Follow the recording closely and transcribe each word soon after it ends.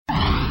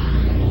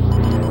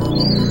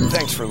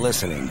Thanks for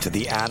listening to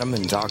the Adam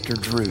and Dr.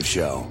 Drew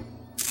Show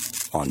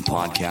on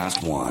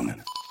Podcast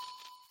One.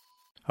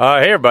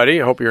 Hey, everybody.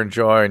 Hope you're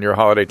enjoying your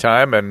holiday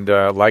time. And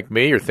like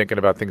me, you're thinking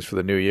about things for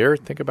the new year.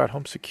 Think about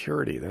home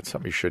security. That's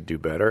something you should do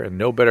better. And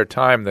no better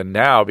time than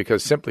now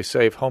because Simply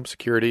Safe Home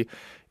Security,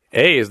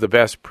 A, is the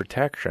best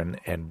protection,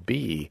 and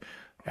B,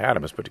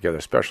 Adam has put together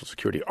a special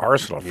security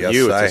arsenal for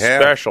you. It's a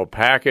special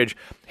package,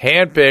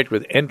 handpicked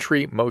with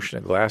entry, motion,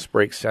 and glass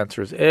break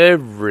sensors,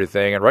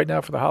 everything. And right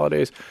now for the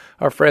holidays,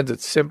 our friends at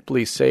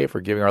Simply Safe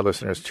are giving our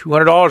listeners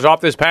 $200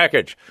 off this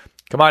package.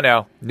 Come on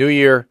now. New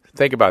year.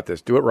 Think about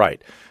this. Do it right.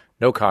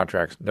 No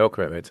contracts, no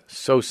commitments.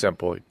 So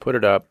simple. You put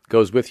it up,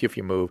 goes with you if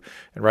you move.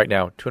 And right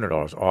now,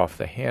 $200 off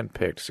the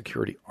handpicked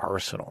security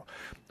arsenal.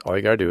 All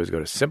you got to do is go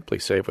to Simply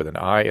Safe with an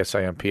I,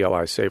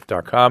 S-I-M-P-L-I,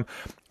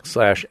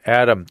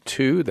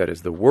 safe.com/Adam2. That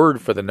is the word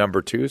for the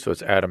number 2, so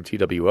it's Adam,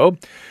 T-W-O.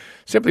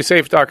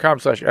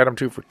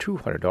 SimplySafe.com/Adam2 for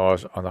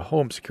 $200 on the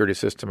home security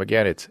system.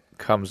 Again, it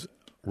comes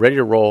ready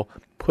to roll.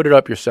 Put it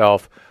up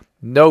yourself.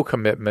 No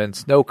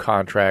commitments, no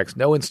contracts,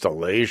 no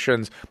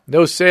installations,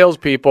 no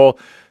salespeople.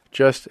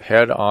 Just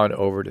head on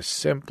over to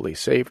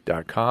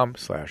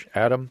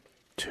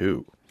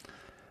SimplySafe.com/Adam2.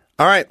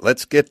 All right,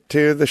 let's get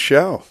to the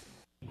show.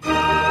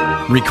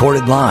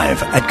 Recorded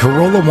live at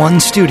Corolla One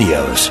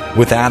Studios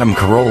with Adam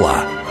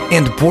Carolla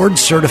and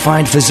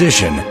board-certified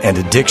physician and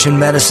addiction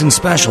medicine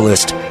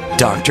specialist,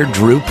 Dr.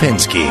 Drew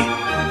Pinsky.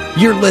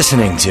 You're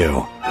listening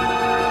to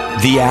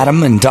The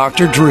Adam and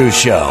Dr. Drew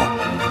Show.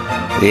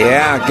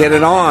 Yeah, get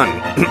it on.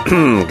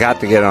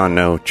 Got to get on.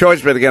 No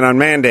choice but to get on.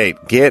 Mandate.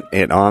 Get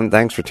it on.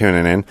 Thanks for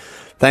tuning in.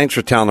 Thanks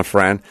for telling a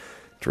friend.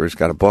 Drew's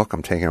got a book.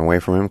 I'm taking it away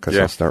from him because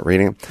I'll start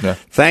reading it. Yeah.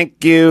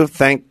 Thank you.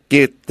 Thank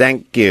you.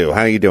 Thank you.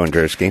 How you doing,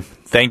 Drewski?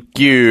 Thank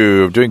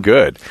you. I'm doing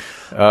good.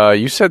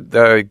 You said,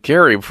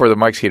 Gary, before the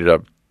mics heated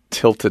up,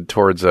 tilted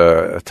towards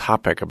a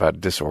topic about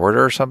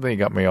disorder or something. You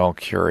got me all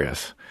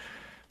curious.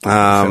 Is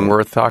it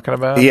worth talking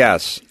about?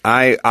 Yes.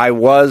 I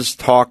was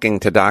talking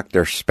to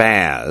Dr.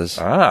 Spaz.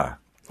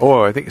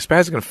 Oh, I think Spaz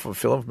is going to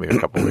fill in for me in a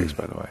couple of weeks,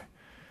 by the way.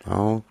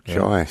 Oh,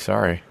 joy. Yeah,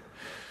 sorry.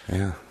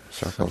 Yeah,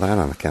 circle that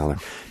on the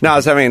calendar. No, I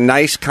was having a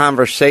nice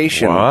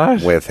conversation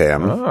with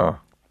him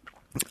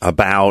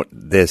about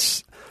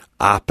this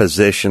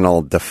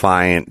oppositional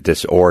defiant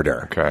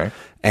disorder. Okay.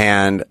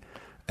 And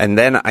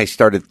then I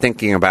started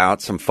thinking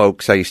about some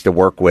folks I used to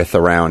work with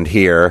around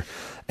here,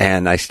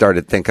 and I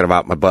started thinking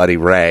about my buddy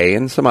Ray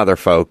and some other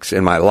folks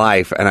in my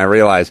life, and I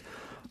realized,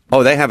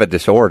 they have a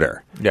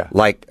disorder. Yeah.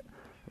 Like,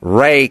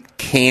 Ray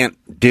can't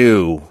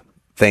do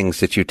things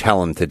that you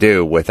tell him to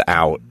do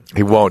without...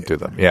 He won't do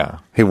them, yeah.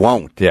 He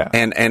won't. Yeah.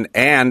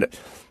 And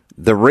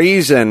the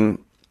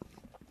reason...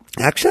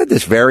 I actually had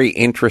this very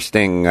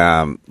interesting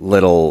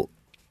little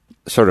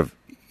sort of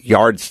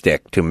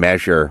yardstick to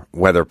measure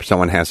whether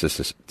someone has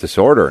this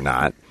disorder or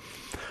not.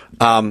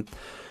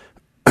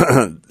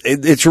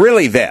 It's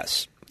really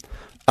this.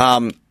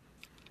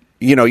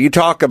 You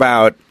talk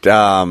about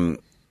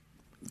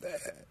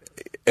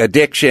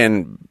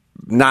addiction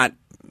not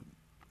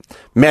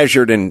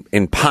measured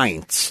in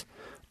pints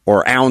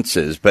or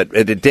ounces, but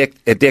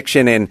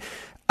addiction in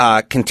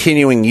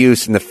continuing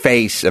use in the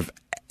face of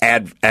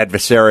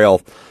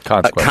adversarial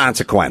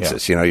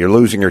consequences. Yeah. You're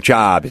losing your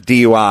job,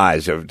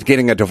 DUIs, or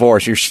getting a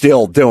divorce. You're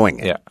still doing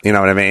it. Yeah. You know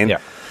what I mean? Yeah.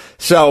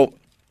 So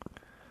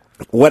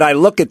when I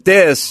look at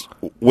this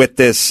with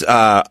this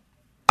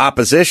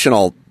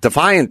oppositional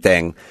defiant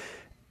thing,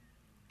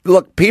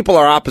 look, people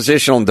are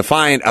oppositional and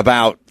defiant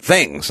about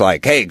things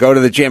like, hey, go to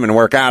the gym and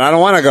work out. I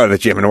don't want to go to the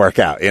gym and work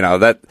out.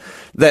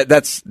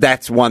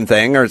 That's one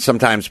thing. Or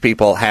sometimes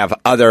people have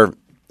other,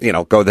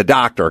 go to the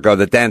doctor, go to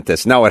the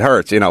dentist. No, it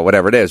hurts,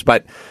 whatever it is.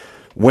 But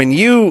when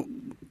you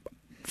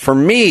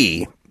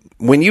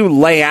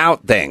lay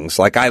out things,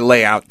 like I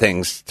lay out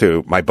things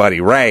to my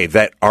buddy Ray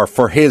that are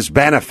for his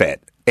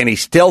benefit, and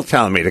he's still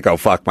telling me to go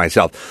fuck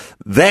myself,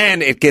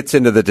 then it gets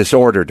into the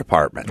disorder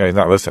department. Yeah, he's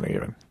not listening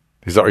even.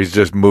 He's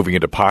just moving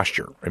into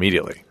posture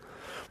immediately.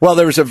 Well,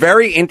 there was a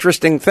very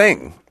interesting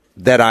thing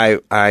that I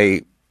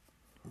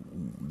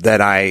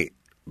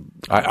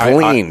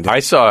gleaned.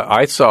 I saw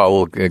a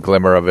little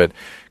glimmer of it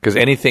because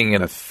anything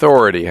in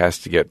authority has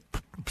to get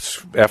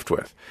effed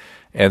with.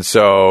 And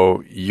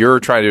so you're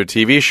trying to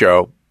do a TV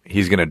show.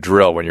 He's going to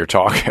drill when you're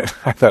talking.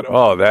 I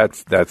thought,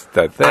 that's that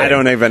thing. I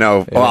don't even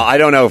know. Yeah. Well, I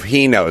don't know if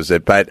he knows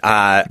it, but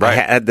I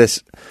had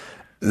this.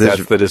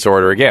 That's the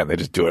disorder again. They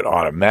just do it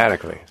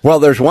automatically. Well,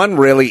 there's one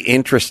really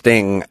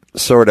interesting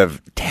sort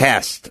of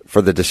test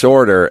for the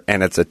disorder,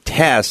 and it's a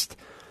test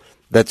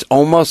that's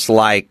almost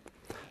like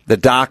the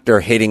doctor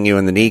hitting you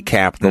in the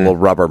kneecap with a little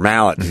rubber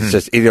mallet. Mm-hmm. It's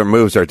just either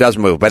moves or it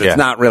doesn't move, but it's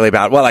not really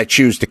about, I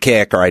choose to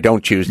kick or I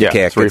don't choose to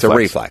kick. It's a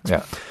reflex.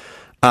 Yeah.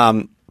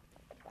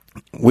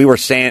 We were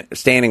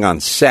standing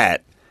on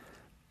set,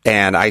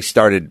 and I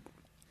started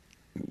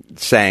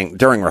saying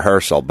during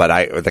rehearsal,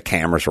 but the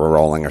cameras were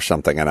rolling or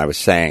something, and I was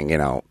saying,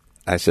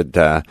 I said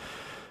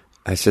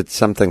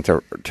something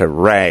to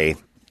Ray.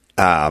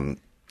 I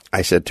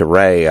said to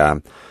Ray,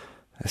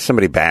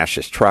 somebody bashed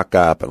his truck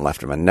up and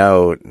left him a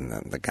note,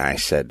 and the guy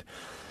said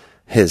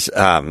his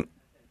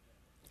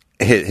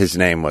his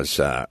name was,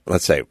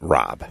 let's say,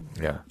 Rob.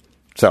 Yeah.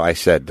 So I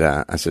said,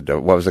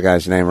 what was the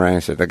guy's name, Ray? I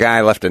said, the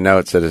guy left a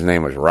note, said his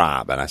name was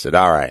Rob. And I said,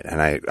 all right.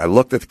 And I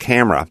looked at the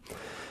camera,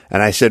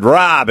 and I said,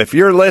 Rob, if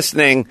you're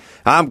listening,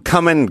 I'm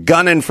coming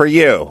gunning for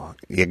you.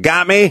 You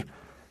got me?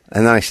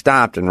 And then I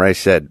stopped, and Ray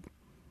said,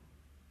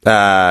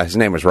 his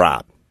name was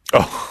Rob.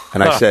 Oh.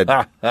 And I said,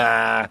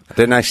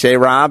 didn't I say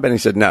Rob? And he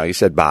said, no, you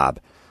said Bob.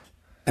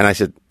 And I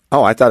said,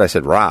 oh, I thought I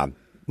said Rob.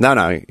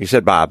 No, you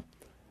said Bob.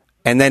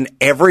 And then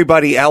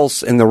everybody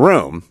else in the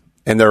room,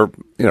 and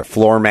their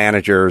floor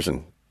managers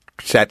and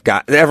set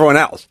guys, everyone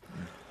else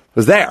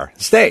was there,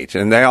 stage.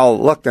 And they all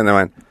looked, and they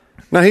went,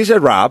 no, he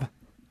said Rob.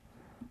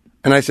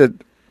 And I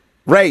said,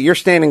 Ray, you're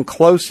standing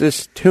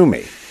closest to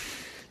me.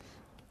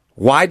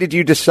 Why did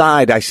you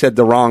decide I said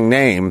the wrong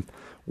name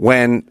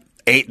when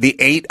the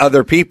 8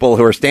 other people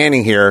who are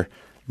standing here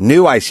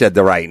knew I said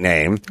the right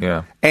name?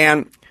 Yeah.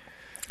 And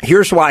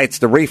here's why it's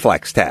the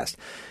reflex test.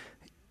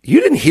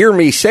 You didn't hear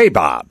me say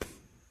Bob.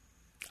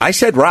 I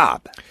said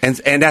Rob,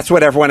 and that's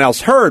what everyone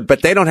else heard,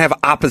 but they don't have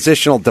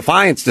oppositional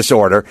defiance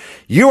disorder.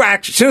 You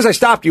actually, as soon as I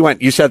stopped,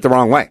 you said it the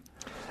wrong way.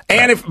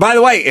 And if, by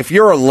the way, if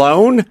you're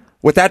alone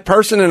with that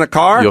person in a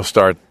car, you'll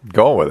start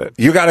going with it.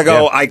 You got to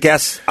go, I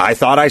guess I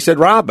thought I said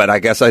Rob, but I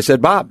guess I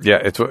said Bob. Yeah,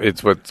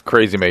 it's what's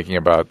crazy making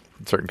about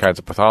certain kinds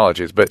of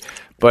pathologies. But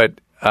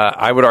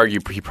I would argue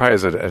he probably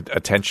has an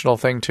attentional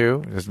thing,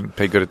 too. He doesn't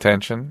pay good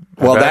attention.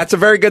 Well, that's a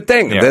very good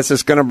thing. Yeah. This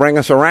is going to bring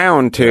us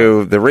around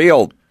to the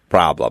real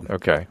problem.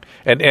 Okay.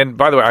 And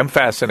by the way, I'm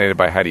fascinated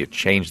by how do you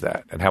change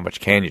that and how much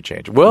can you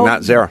change? Well,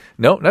 not zero.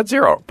 No, not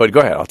zero. But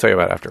go ahead. I'll tell you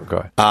about it after. Go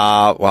ahead.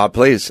 Well,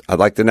 please. I'd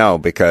like to know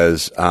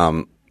because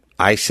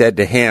I said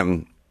to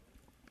him,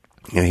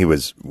 he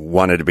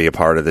wanted to be a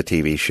part of the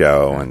TV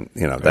show, and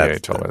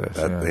that. Told me this.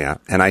 Yeah.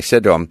 And I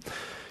said to him,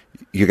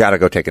 "You got to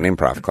go take an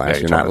improv class.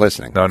 You're not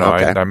listening." No.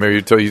 Okay. I remember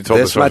you told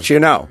this much.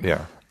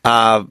 Yeah.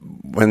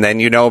 And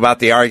then about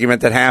the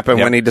argument that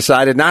happened when he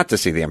decided not to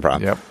see the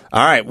improv. Yep.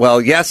 All right.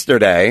 Well,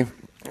 yesterday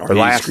or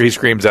he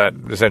screams at,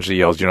 essentially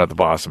yells, "You're not the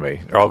boss of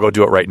me," or "I'll go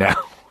do it right now."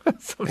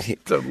 He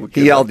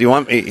yelled, "Do you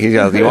want me?" He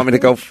yelled, "Do you want me to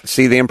go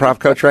see the improv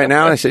coach right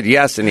now?" And I said,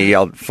 "Yes." And he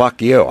yelled, "Fuck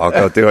you! I'll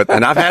go do it."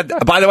 And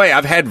by the way,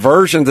 I've had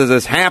versions of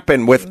this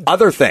happen with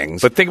other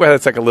things. But think about it;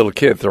 it's like a little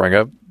kid throwing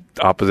a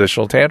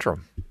oppositional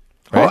tantrum.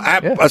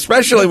 Right? Well,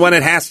 especially when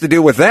it has to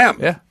do with them.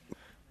 Yeah.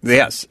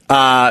 Yes.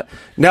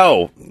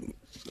 No.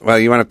 Well,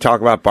 you want to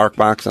talk about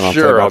BarkBox, and I'll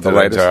tell you about the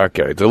latest?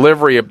 Okay.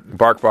 Delivery at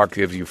BarkBox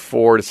gives you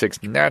 4 to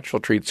 6 natural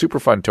treats, super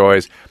fun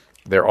toys.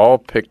 They're all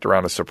picked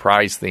around a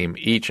surprise theme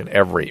each and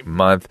every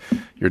month.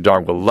 Your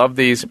dog will love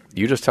these.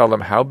 You just tell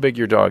them how big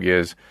your dog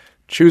is.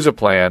 Choose a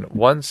plan,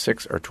 1,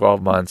 6, or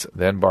 12 months.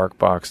 Then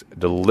BarkBox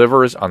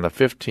delivers on the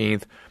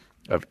 15th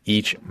of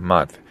each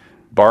month.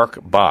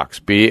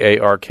 BarkBox,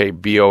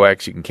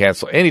 BarkBox. You can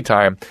cancel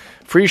anytime.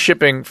 Free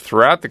shipping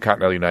throughout the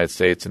continental United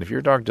States. And if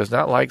your dog does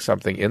not like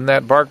something in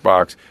that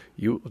BarkBox,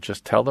 you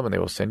just tell them and they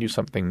will send you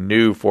something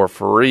new for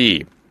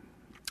free.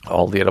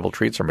 All the edible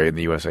treats are made in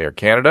the USA or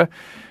Canada.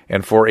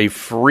 And for a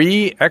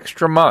free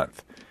extra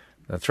month,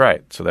 that's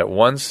right, so that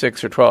 1,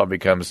 6, or 12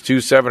 becomes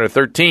 2, 7, or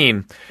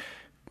 13,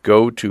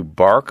 go to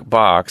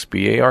BarkBox,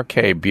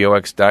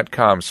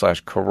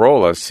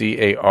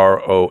 BarkBox.com/Carolla,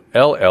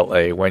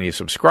 CAROLLA, when you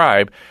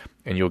subscribe,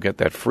 and you'll get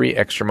that free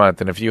extra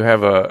month. And if you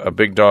have a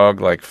big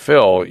dog like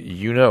Phil,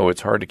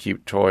 it's hard to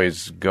keep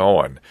toys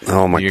going.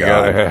 Oh, my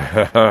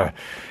God.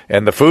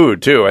 And the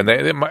food, too. And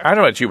I don't know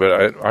about you,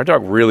 but our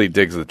dog really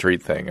digs the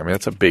treat thing. I mean,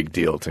 that's a big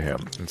deal to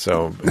him. And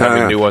so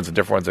having new ones and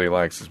different ones that he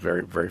likes is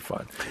very, very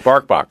fun.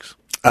 BarkBox.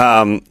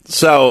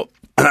 So,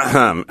 we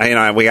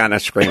got in a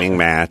screening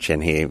match,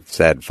 and he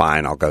said,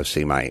 fine, I'll go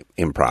see my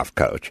improv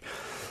coach.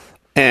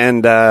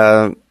 And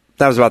that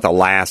was about the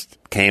last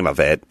came of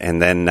it.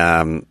 And then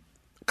a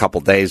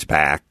couple days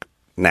back,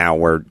 now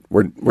we're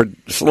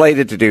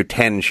slated to do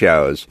 10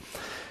 shows.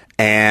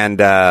 And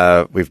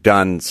we've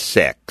done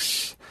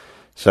 6.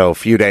 So a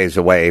few days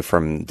away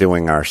from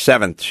doing our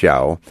 7th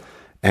show.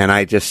 And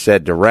I just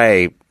said to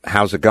Ray,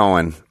 how's it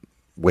going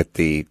with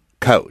the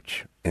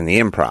coach in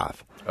the improv?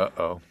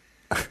 Uh-oh.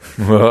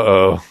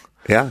 Uh-oh.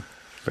 Yeah.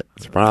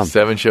 It's a problem.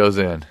 7 shows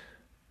in.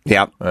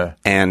 Yep.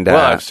 And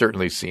I've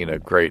certainly seen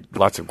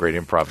lots of great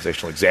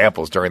improvisational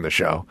examples during the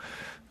show.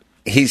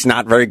 He's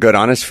not very good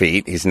on his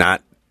feet. He's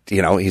not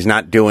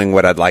doing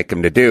what I'd like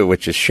him to do,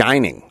 which is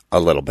shining a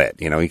little bit.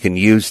 He can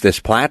use this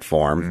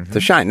platform to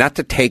shine, not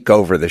to take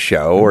over the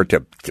show or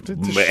to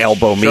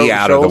elbow me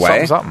out of the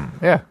way. Something.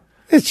 Yeah.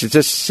 It's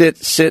just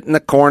sit in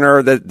the corner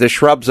of the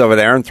shrubs over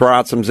there and throw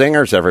out some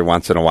zingers every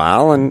once in a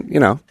while, and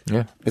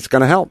it's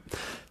going to help.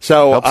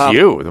 So helps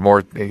you. The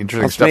more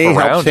interesting stuff me, around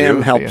helps him,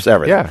 you, helps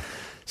everything. Yeah.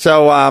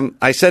 So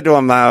I said to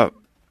him,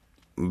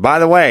 by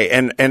the way,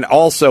 and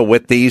also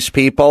with these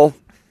people,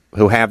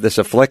 who have this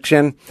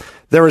affliction,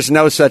 there is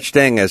no such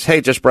thing as,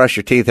 hey, just brush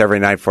your teeth every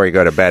night before you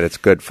go to bed. It's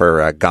good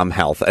for gum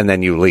health. And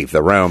then you leave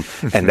the room,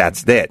 and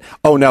that's it.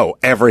 Oh, no,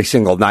 every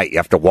single night you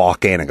have to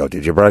walk in and go,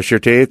 did you brush your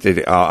teeth?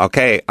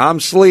 Okay, I'm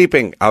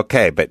sleeping.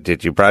 Okay, but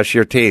did you brush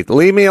your teeth?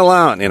 Leave me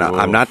alone. You know,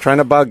 I'm not trying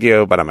to bug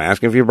you, but I'm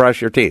asking if you brush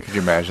your teeth. Could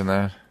you imagine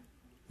that?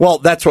 Well,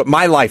 that's what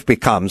my life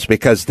becomes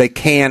because they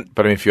can't.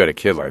 But I mean, if you had a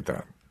kid like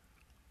that.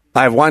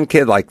 I have one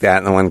kid like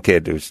that and one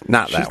kid who's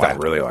not that way. She's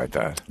not really like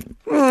that.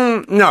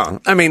 No,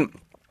 I mean,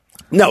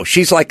 no,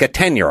 she's like a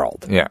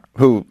 10-year-old. Yeah.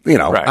 Who, you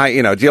know, right.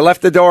 You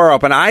left the door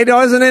open. I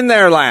wasn't in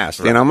there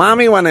last. Right. You know,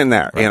 mommy went in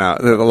there. Right. You know,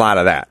 there's a lot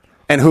of that.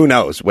 And who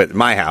knows with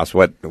my house,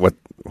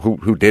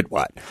 who did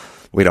what?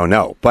 We don't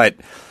know. But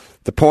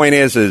the point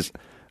is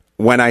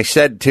when I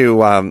said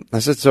to, I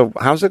said, so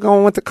how's it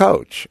going with the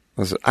coach?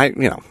 It's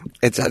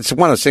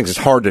one of those things. It's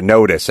hard to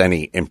notice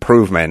any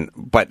improvement,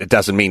 but it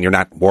doesn't mean you're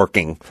not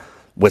working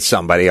with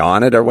somebody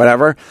on it or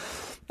whatever.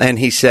 And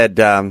he said,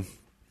 I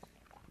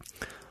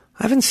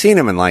haven't seen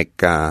him in I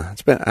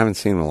haven't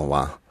seen him in a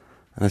while.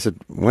 And I said,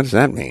 what does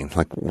that mean?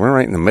 Like, we're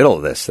right in the middle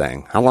of this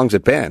thing. How long's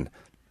it been?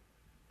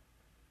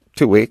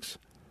 2 weeks.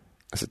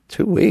 I said,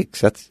 2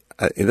 weeks? That's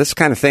this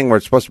kind of thing where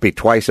it's supposed to be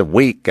twice a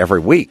week, every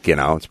week, you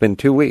know. It's been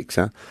 2 weeks,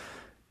 huh?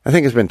 I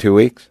think it's been 2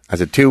 weeks. I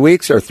said, 2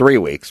 weeks or 3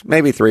 weeks?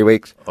 Maybe 3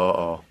 weeks.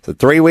 Uh-oh. So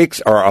 3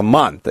 weeks or a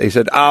month? He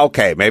said,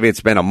 okay, maybe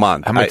it's been a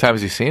month. How many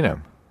times have you seen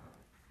him?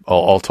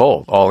 All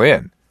told, all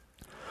in.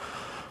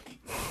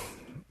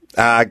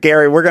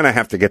 Gary, we're going to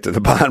have to get to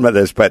the bottom of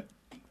this, but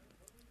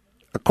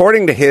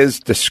according to his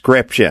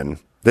description,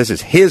 this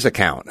is his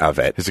account of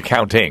it. His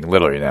accounting,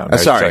 literally now.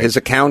 His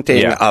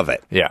accounting of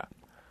it. Yeah.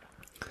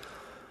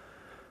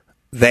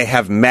 They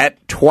have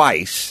met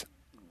twice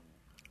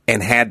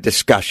and had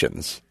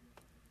discussions.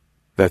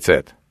 That's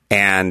it.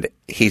 And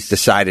he's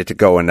decided to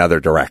go another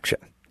direction.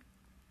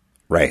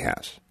 Ray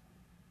has.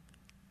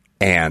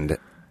 And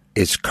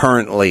is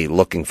currently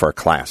looking for a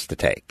class to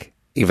take,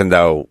 even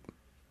though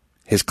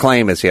his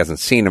claim is he hasn't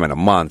seen him in a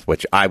month,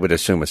 which I would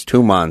assume is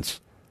 2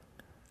 months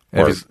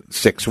or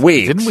 6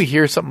 weeks. Didn't we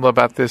hear something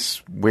about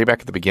this way back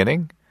at the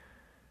beginning?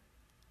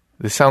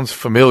 This sounds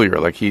familiar,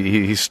 like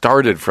he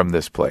started from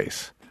this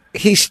place.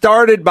 He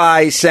started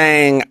by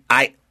saying,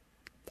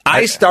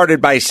 I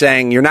started by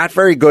saying, you're not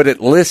very good at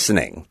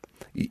listening.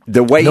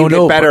 The way you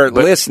get better at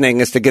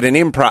listening is to get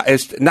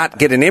not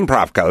get an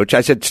improv coach.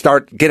 I said,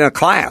 start getting a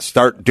class,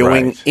 start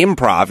doing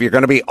improv. You're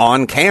going to be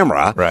on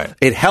camera. Right.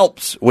 It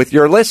helps with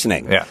your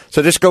listening. Yeah.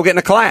 So just go get in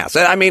a class.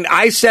 I mean,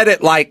 I said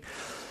it like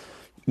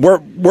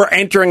we're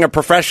entering a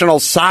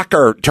professional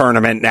soccer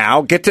tournament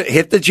now. Get to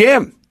hit the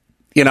gym.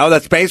 You know,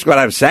 that's basically what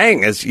I'm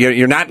saying is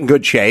you're not in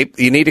good shape.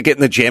 You need to get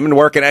in the gym and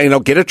work it out. You know,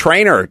 get a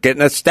trainer, get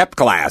in a step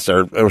class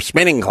or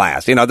spinning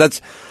class. You know,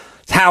 that's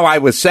how I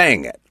was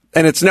saying it.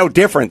 And it's no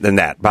different than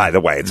that, by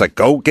the way. It's like,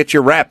 go get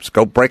your reps,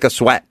 go break a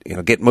sweat, you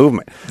know, get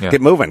moving,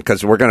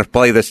 because we're going to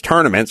play this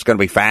tournament. It's going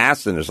to be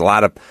fast, and there's a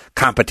lot of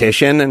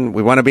competition, and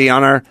we want to be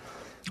at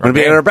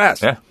our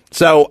best. Yeah.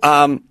 So,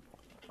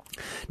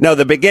 no,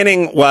 the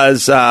beginning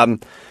was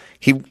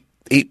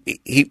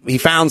he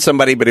found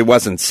somebody, but he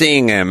wasn't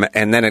seeing him,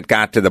 and then it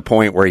got to the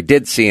point where he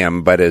did see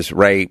him, but as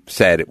Ray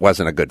said, it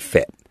wasn't a good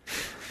fit.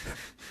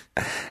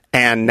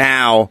 And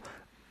now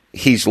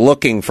he's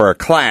looking for a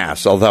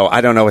class, although I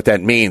don't know what that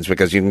means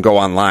because you can go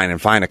online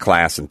and find a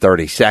class in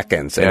 30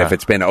 seconds. And if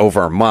it's been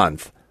over a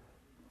month,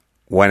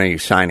 when are you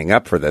signing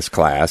up for this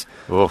class?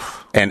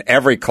 Oof. And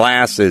every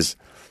class is...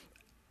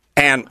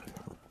 And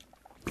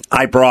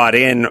I brought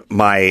in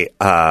my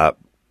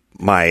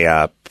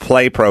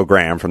play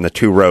program from the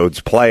Two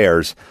Roads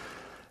Players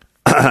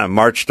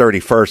March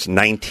 31st,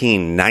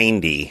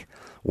 1990,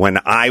 when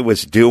I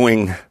was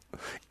doing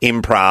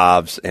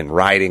improvs and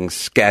writing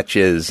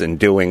sketches and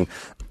doing...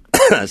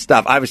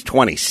 stuff. I was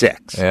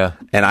 26, and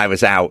I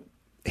was out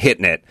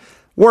hitting it,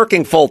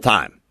 working full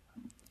time.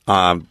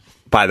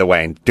 By the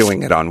way, and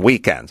doing it on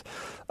weekends.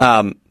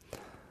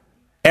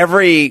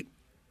 Every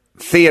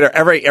theater,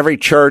 every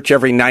church,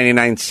 every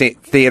 99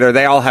 theater,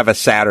 they all have a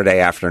Saturday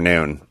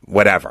afternoon,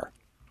 whatever.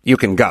 You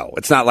can go.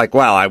 It's not like,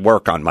 well, I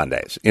work on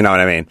Mondays. You know what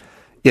I mean?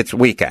 It's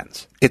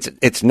weekends.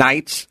 It's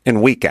nights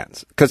and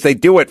weekends because they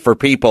do it for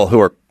people who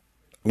are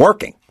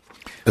working.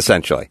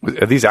 Essentially.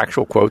 Are these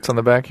actual quotes on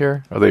the back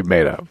here? Or are they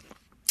made up?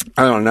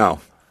 I don't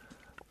know.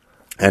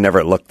 I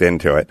never looked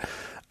into it.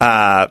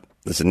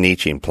 This is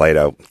Nietzsche and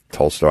Plato,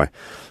 Tolstoy.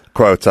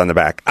 Quotes on the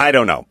back. I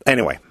don't know.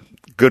 Anyway,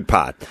 good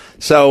pod.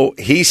 So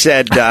he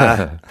said...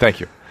 Thank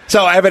you.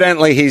 So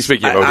evidently he's...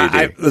 Speaking of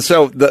ODD.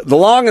 So the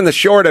long and the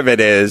short of it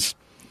is,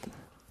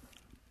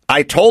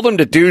 I told him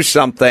to do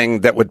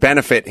something that would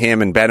benefit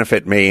him and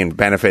benefit me and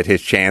benefit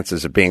his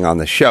chances of being on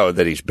the show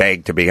that he's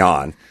begged to be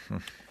on.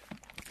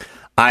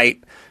 I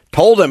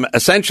told him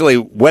essentially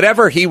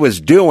whatever he was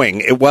doing,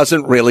 it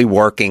wasn't really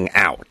working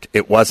out.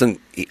 It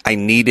wasn't, I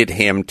needed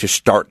him to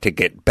start to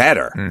get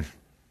better.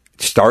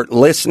 Start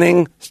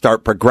listening,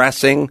 start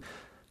progressing,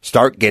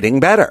 start getting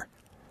better.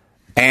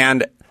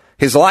 And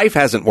His life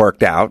hasn't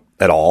worked out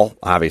at all.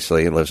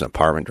 Obviously, he lives in an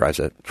apartment, drives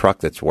a truck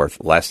that's worth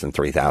less than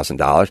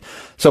 $3,000.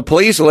 So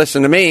please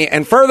listen to me.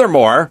 And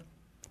furthermore,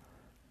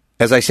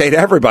 as I say to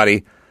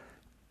everybody,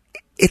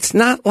 it's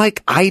not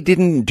like I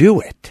didn't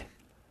do it.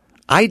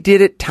 I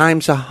did it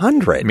times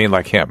 100. You mean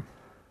like him?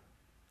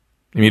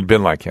 You mean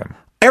been like him?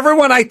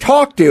 Everyone I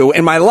talk to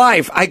in my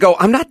life, I go,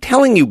 I'm not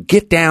telling you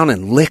get down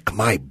and lick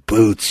my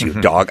boots, you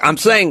dog. I'm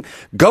saying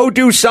go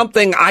do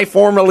something I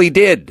formerly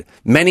did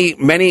on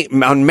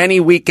many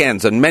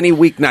weekends and many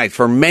weeknights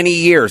for many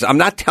years. I'm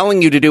not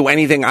telling you to do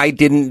anything I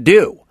didn't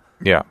do.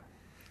 Yeah.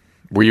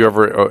 Were you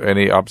ever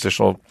any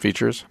oppositional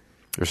features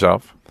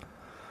yourself?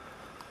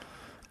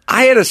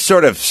 I had a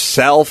sort of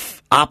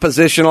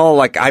self-oppositional,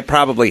 like I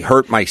probably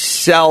hurt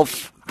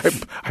myself.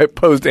 I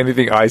opposed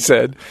anything I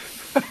said.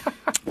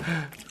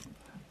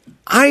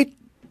 I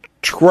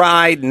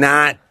tried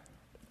not.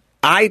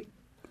 I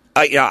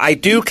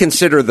do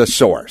consider the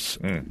source.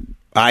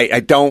 I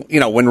don't.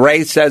 When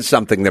Ray says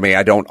something to me,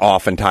 I don't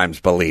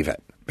oftentimes believe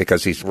it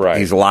because he's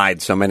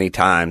lied so many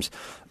times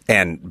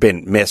and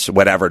been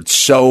whatever.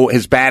 So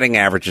his batting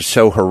average is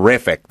so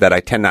horrific that I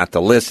tend not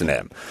to listen to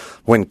him.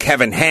 When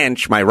Kevin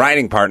Hench, my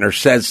writing partner,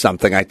 says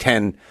something, I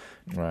tend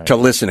to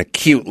listen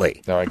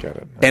acutely. No, I get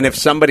it. And if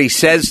somebody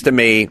says to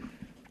me,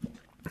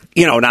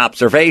 an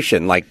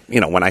observation, like,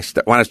 when I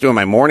was doing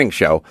my morning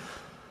show,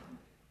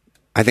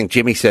 I think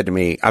Jimmy said to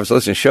me, I was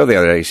listening to the show the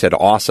other day, he said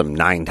awesome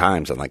 9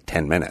 times in like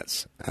 10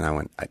 minutes. And I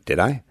went, did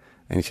I?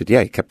 And he said,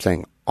 yeah, he kept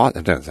saying,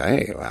 awesome. I said,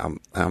 hey,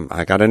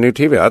 I got a new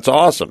TV. That's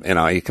awesome.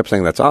 He kept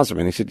saying that's awesome.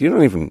 And he said, you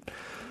don't even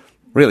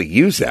really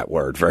use that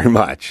word very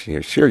much.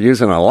 You're sure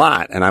using it a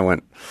lot. And I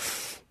went,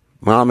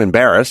 well, I'm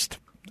embarrassed,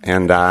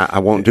 and I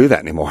won't do that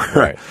anymore.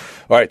 Right.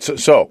 All right.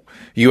 So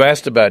you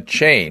asked about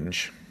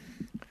change.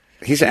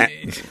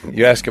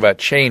 You ask about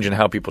change and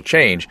how people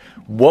change.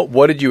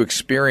 What did you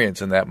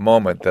experience in that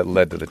moment that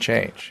led to the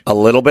change? A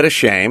little bit of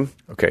shame.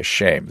 Okay,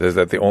 shame. Is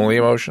that the only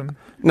emotion?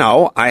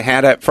 No, I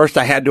had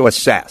to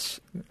assess.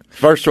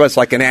 First was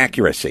like an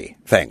accuracy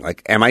thing.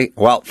 Like,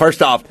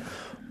 first off,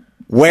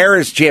 where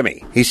is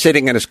Jimmy? He's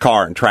sitting in his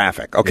car in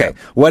traffic. Okay,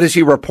 What is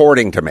he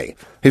reporting to me?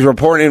 He's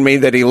reporting to me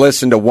that he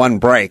listened to one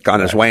break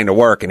on his way into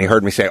work and he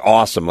heard me say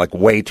awesome like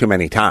way too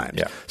many times.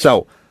 Yeah.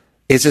 So,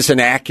 is this an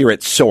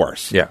accurate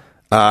source? Yeah.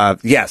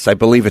 Yes, I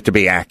believe it to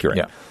be accurate.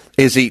 Yeah.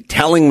 Is he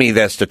telling me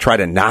this to try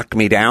to knock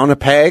me down a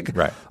peg?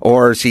 Right.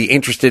 Or is he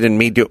interested in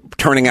me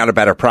turning out a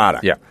better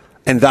product? Yeah.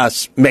 And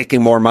thus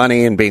making more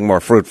money and being more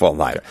fruitful in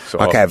life.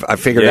 Okay, so, I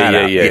figured that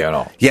out.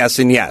 Yeah. Yes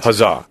and yes.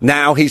 Huzzah.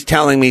 Now he's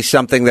telling me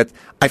something that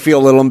I feel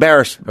a little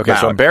embarrassed Okay,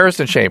 about. so embarrassed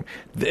and shame.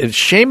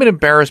 Shame and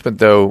embarrassment,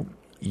 though,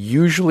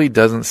 usually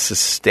doesn't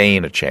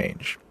sustain a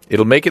change.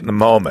 It'll make it in the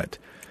moment,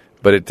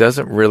 but it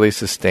doesn't really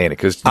sustain it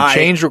because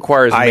change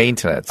requires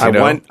maintenance.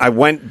 I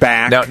went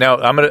back. Now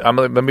I'm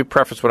gonna let me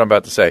preface what I'm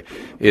about to say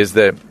is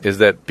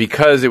that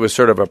because it was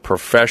sort of a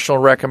professional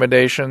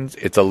recommendation,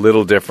 it's a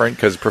little different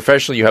because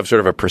professionally you have sort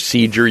of a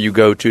procedure you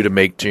go to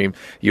make team,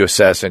 you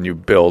assess and you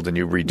build and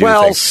you redo things.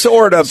 Well,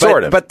 sort of.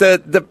 But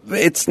the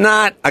it's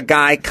not a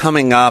guy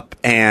coming up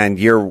and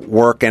you're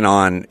working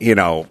on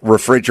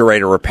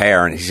refrigerator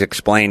repair and he's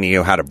explaining to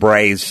you how to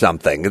braise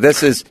something.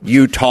 This is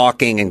you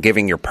talking and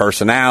giving your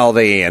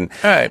personality and.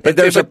 Right, but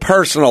there's a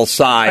personal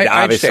side,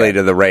 obviously,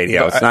 to the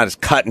radio. It's not as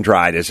cut and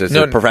dried as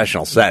a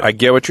professional setting. I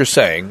get what you're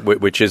saying,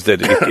 which is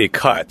that it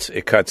cuts.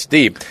 It cuts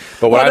deep.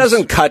 But it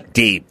doesn't cut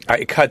deep.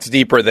 It cuts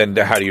deeper than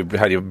how do you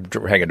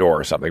hang a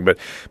door or something. But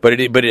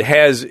it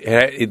has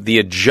the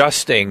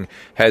adjusting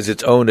has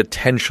its own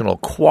attentional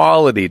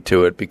quality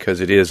to it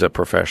because it is a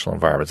professional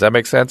environment. Does that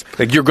make sense?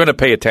 Like you're going to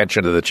pay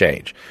attention to the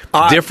change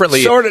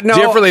differently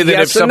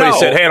than if somebody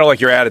said, "Hey, I don't like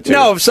your attitude."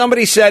 No, if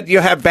somebody said you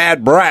have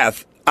bad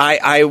breath.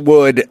 I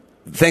would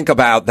think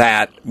about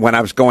that when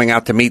I was going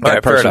out to meet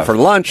that person for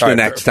lunch the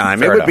next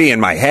time. It would be in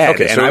my head,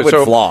 and I would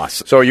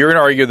floss. So you're going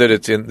to argue that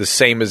it's in the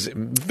same as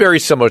very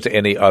similar to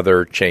any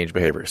other change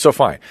behavior. So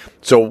fine.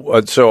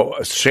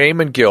 So shame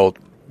and guilt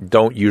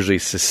don't usually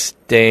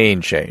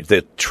sustain change.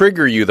 They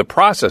trigger you the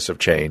process of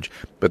change,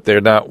 but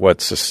they're not what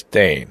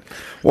sustain.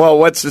 Well,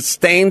 what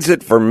sustains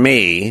it for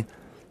me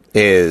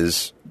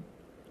is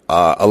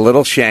a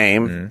little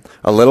shame,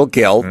 a little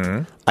guilt.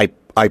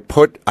 I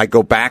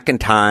go back in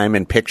time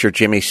and picture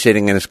Jimmy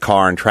sitting in his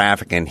car in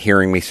traffic and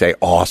hearing me say,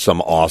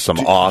 awesome, awesome,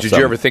 awesome. Did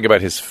you ever think about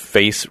his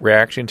face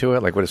reaction to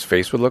it? Like what his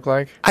face would look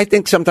like? I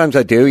think sometimes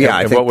I do, yeah.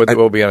 And what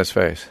would be on his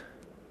face?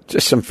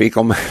 Just some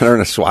fecal matter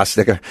and a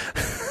swastika.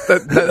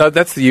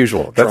 That's the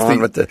usual. That's the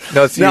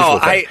usual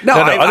thing.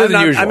 Other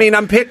than usual. I mean,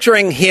 I'm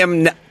picturing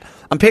him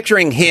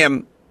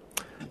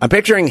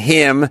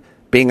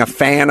being a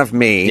fan of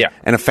me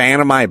and a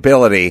fan of my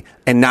ability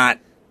and not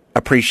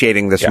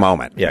appreciating this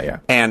moment. Yeah.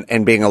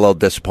 And being a little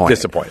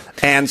disappointed.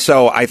 And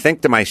so I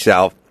think to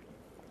myself,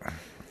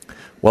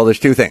 well, there's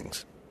two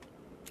things.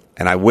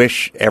 And I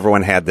wish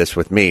everyone had this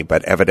with me,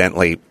 but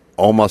evidently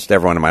almost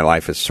everyone in my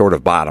life is sort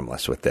of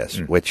bottomless with this,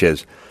 which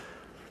is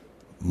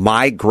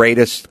my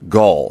greatest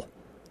goal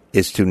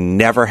is to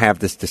never have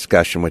this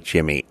discussion with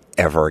Jimmy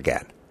ever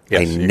again.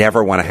 I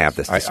never want to have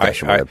this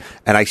discussion with him.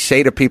 And I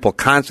say to people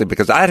constantly,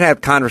 because I'd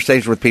had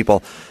conversations with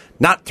people,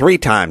 not 3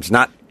 times,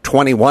 not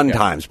 21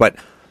 times, but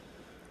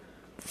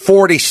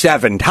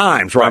 47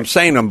 times where I'm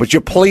saying to them, would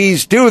you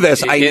please do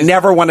this? I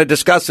never want to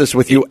discuss this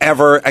with you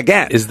ever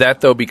again. Is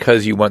that, though,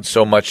 because you want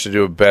so much to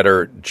do a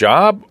better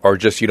job, or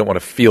just you don't want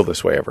to feel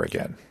this way ever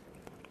again?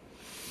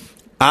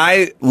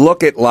 I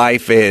look at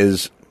life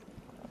as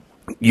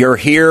you're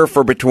here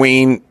for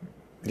between...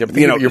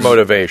 your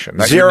motivation.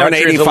 0 and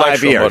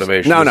 85 years.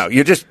 Motivation. No,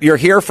 you're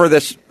here for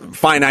this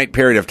finite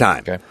period of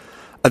time. Okay.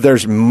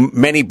 There's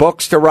many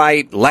books to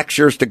write,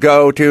 lectures to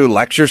go to,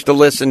 lectures to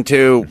listen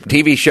to,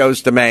 TV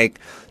shows to make,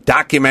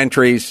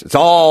 documentaries. It's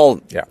all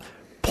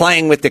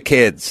playing with the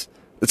kids.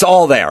 It's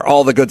all there,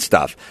 all the good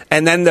stuff.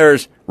 And then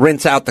there's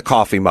rinse out the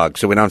coffee mug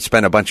so we don't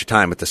spend a bunch of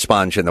time with the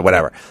sponge and the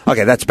whatever.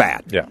 Okay, that's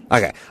bad. Yeah.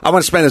 Okay, I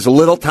want to spend as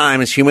little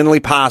time as humanly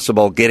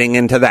possible getting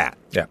into that.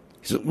 Yeah.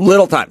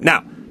 Little time.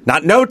 Now,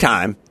 not no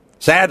time.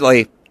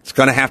 Sadly, it's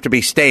going to have to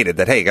be stated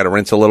that, hey, you got to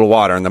rinse a little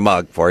water in the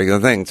mug before you get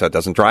the thing so it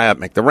doesn't dry up,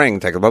 make the ring,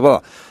 take a blah, blah,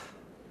 blah.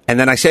 And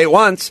then I say it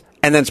once,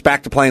 and then it's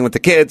back to playing with the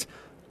kids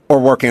or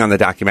working on the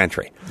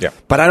documentary. Yeah.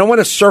 But I don't want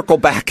to circle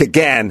back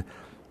again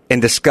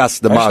and discuss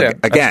the mug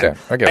again.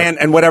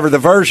 And whatever the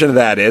version of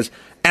that is.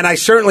 And I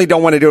certainly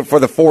don't want to do it for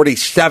the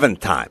 47th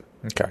time.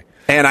 Okay.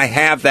 And I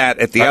have that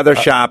at the other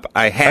shop.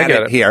 I had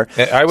it here.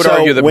 And I would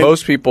argue that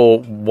most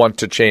people want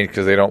to change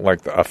because they don't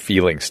like a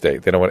feeling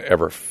state. They don't want to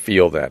ever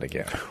feel that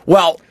again.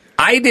 Well,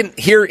 I didn't.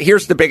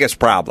 Here's the biggest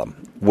problem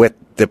with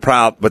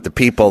the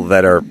people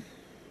that are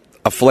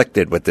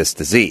afflicted with this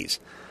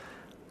disease.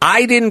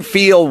 I didn't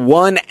feel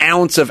 1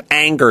 ounce of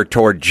anger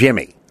toward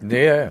Jimmy.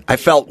 Yeah. I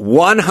felt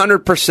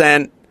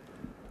 100%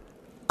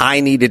 I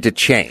needed to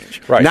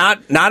change. Right.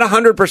 Not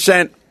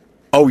 100%,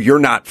 oh, you're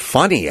not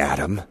funny,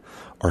 Adam.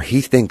 Or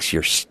he thinks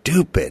you're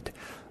stupid,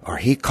 or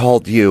he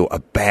called you a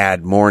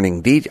bad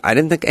morning DJ. I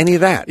didn't think any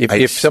of that.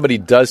 If somebody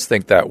does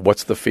think that,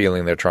 what's the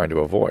feeling they're trying to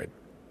avoid?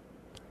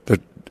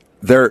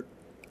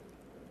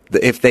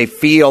 If they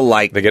feel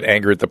like they get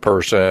angry at the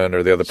person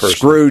or the other person,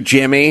 screw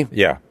Jimmy.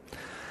 Yeah.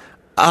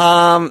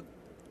 I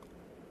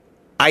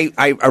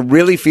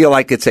really feel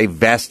like it's a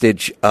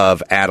vestige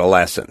of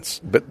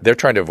adolescence. But they're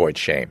trying to avoid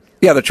shame.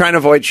 Yeah, they're trying to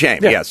avoid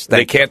shame. Yeah. Yes,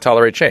 they can't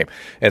tolerate shame,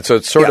 and so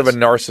it's sort of a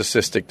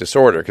narcissistic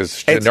disorder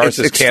because it's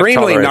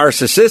extremely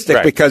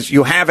narcissistic because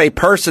you have a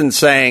person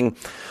saying,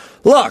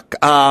 "Look,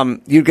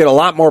 you get a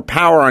lot more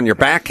power on your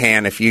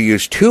backhand if you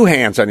use 2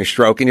 hands on your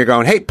stroke," and you're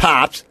going, "Hey,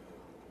 pops,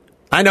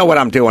 I know what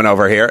I'm doing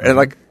over here," and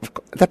like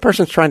that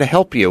person's trying to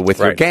help you with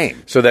your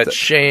game. So that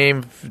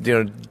shame,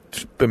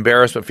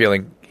 embarrassment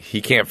feeling,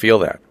 he can't feel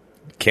that,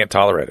 can't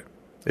tolerate it.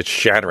 It's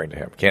shattering to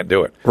him. Can't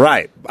do it.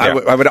 Right. Yeah.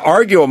 I would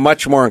argue a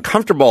much more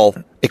uncomfortable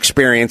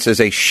experience is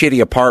a shitty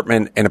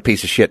apartment and a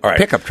piece of shit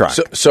pickup truck.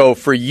 So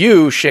for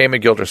you, shame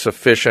and guilt are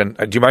sufficient.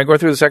 Do you mind going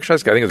through this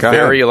exercise? I think it's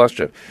very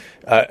illustrative.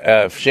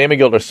 Shame and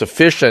guilt are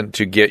sufficient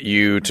to get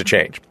you to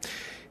change.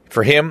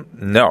 For him,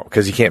 no,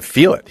 because he can't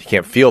feel it. He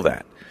can't feel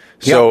that.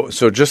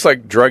 So just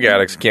like drug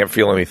addicts can't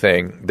feel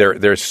anything,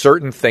 there's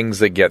certain things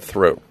that get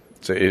through.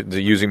 So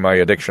using my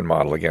addiction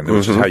model again,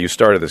 which is how you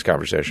started this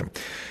conversation.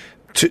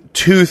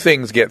 Two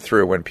things get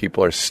through when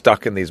people are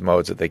stuck in these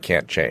modes that they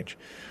can't change.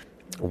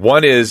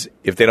 One is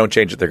if they don't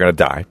change it, they're going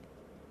to die.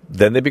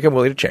 Then they become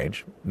willing to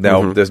change.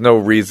 Now, there's no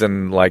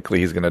reason likely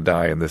he's going to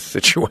die in this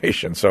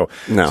situation, so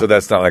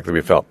that's not likely to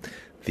be felt.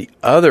 The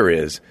other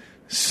is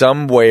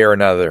some way or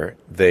another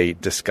they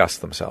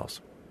disgust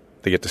themselves.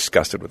 They get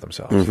disgusted with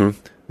themselves.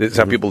 It's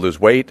how people lose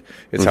weight.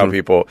 It's how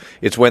people.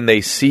 It's when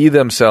they see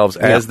themselves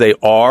as they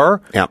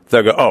are. Yeah.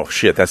 They'll go, "Oh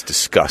shit, that's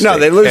disgusting." No,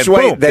 they lose and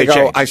weight. Boom, they go.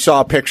 change. I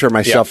saw a picture of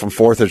myself from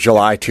 4th of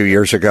July 2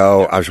 years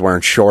ago. I was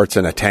wearing shorts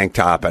and a tank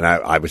top, and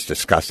I was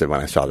disgusted when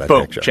I saw that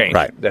Boom, picture. Change.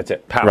 Right. That's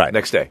it. Pow. Right.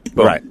 Next day.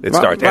 Boom. Right. It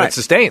starts and it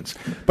sustains.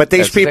 But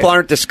these people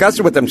aren't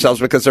disgusted with themselves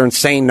because they're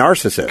insane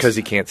narcissists. Because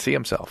he can't see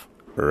himself.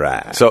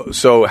 Right.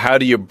 So how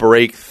do you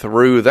break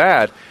through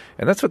that?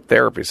 And that's what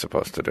therapy is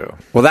supposed to do.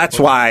 Well, that's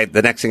why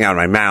the next thing out of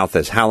my mouth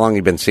is, how long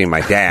you been seeing my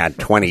dad?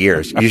 20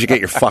 years. You should get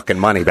your fucking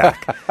money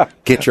back.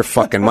 Get your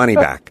fucking money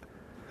back.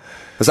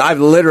 Because I've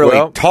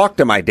literally talked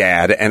to my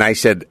dad, and I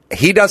said,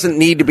 he doesn't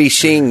need to be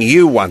seeing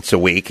you once a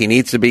week. He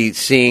needs to be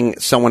seeing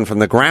someone from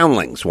the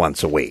Groundlings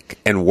once a week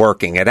and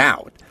working it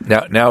out.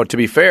 Now, to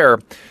be fair,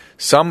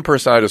 some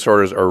personality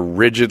disorders are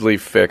rigidly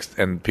fixed,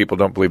 and people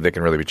don't believe they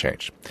can really be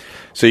changed.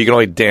 So you can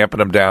only dampen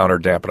them down or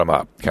dampen them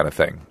up kind of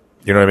thing.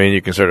 You know what I mean?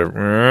 You can sort of,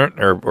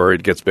 or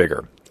it gets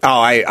bigger.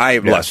 Oh,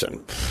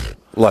 listen.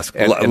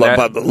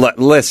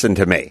 Listen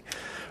to me.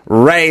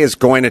 Ray is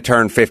going to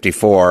turn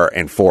 54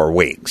 in 4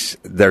 weeks.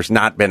 There's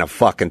not been a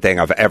fucking thing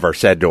I've ever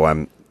said to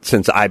him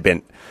since I've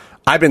been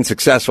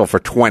successful for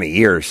 20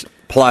 years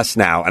plus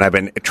now, and I've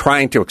been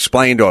trying to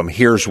explain to him,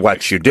 here's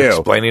what you do.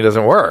 Explaining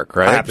doesn't work,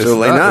 right?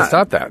 Absolutely not. It's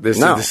not that.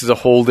 This is a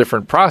whole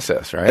different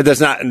process, right?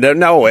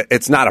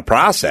 It's not a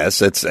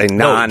process. It's a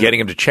getting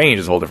him to change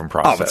is a whole different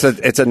process.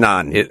 It's a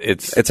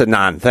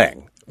non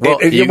thing.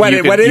 Well, you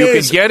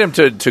can get him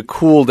to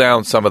cool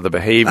down some of the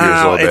behaviors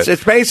a little bit.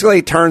 It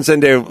basically turns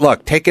into,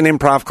 look, take an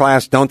improv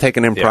class, don't take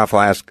an improv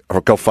class, or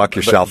go fuck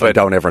yourself and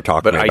don't ever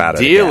talk to me about it.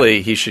 But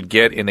ideally, he should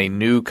get in a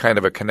new kind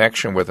of a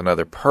connection with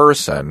another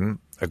person,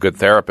 a good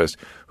therapist,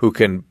 who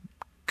can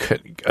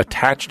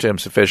attach to him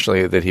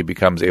sufficiently that he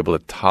becomes able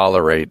to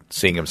tolerate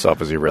seeing himself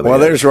as he really is. Well,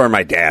 there's where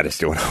my dad is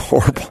doing a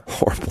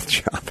horrible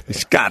job.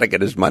 He's got to get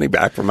his money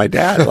back from my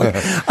dad. Like,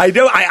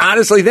 I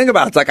honestly think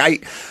about it. It's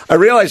like I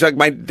realize like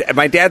my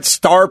dad's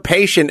star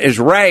patient is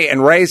Ray,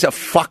 and Ray's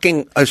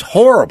is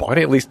horrible. Why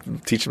don't you at least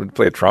teach him to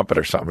play a trumpet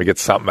or something? We get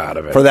something out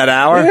of it for that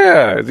hour.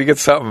 Yeah, he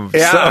gets something.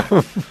 Yeah.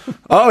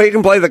 Oh, he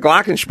can play the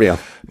Glockenspiel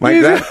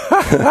like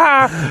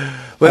that.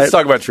 Let's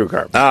talk about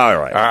TrueCar. All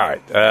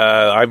right.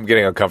 I'm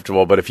getting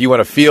uncomfortable, but if you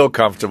want to feel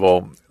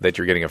comfortable that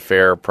you're getting a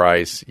fair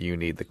price, you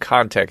need the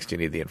context, you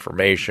need the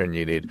information,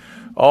 you need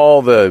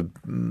all the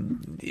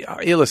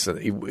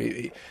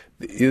listen,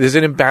 there's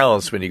an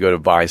imbalance when you go to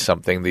buy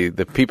something.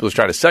 The people who's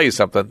trying to sell you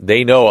something,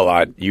 they know a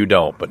lot, you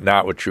don't, but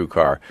not with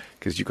TrueCar,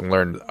 because you can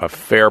learn a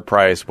fair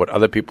price, what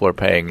other people are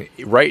paying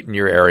right in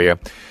your area.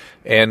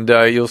 And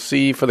you'll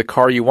see for the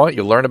car you want,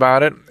 you'll learn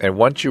about it. And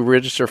once you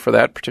register for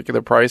that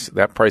particular price,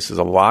 that price is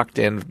a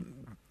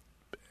locked-in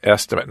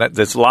estimate.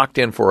 That's locked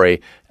in for a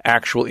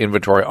actual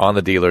inventory on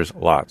the dealer's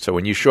lot. So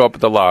when you show up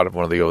at the lot of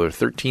one of the other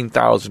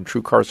 13,000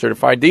 TrueCar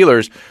certified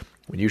dealers,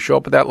 when you show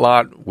up at that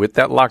lot with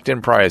that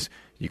locked-in price,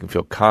 you can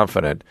feel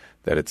confident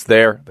that it's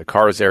there, the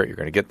car is there, you're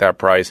going to get that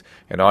price.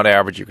 And on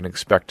average, you can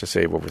expect to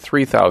save over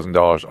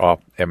 $3,000 off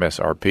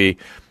MSRP.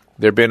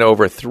 There have been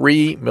over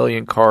 3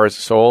 million cars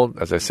sold,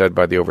 as I said,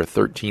 by the over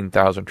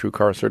 13,000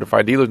 TrueCar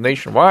certified dealers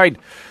nationwide.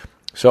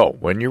 So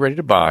when you're ready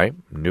to buy,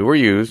 new or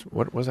used,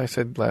 what was I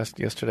said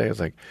yesterday? I was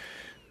like,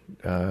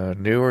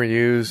 new or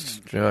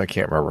used? I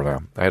can't remember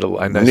now. I had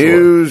a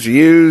nice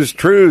used,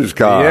 True's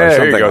car. Yeah,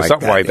 there you go,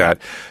 something like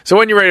that. So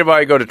when you're ready to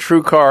buy, go to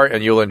TrueCar,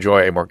 and you'll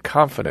enjoy a more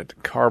confident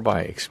car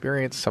buying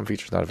experience. Some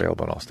features not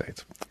available in all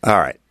states. All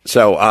right.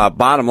 So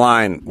bottom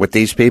line with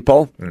these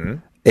people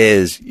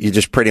is you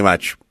just pretty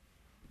much...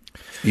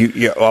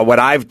 what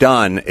I've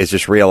done is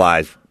just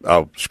realize,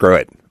 oh, screw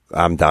it,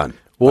 I'm done.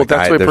 Well,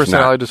 that's what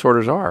personality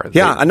disorders are.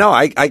 Yeah, no,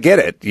 I get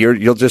it.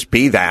 You'll just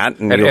be that,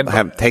 and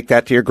you'll take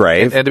that to your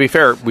grave. And to be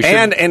fair, we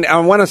should... And I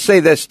want to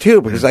say this,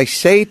 too, because I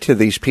say to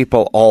these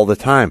people all the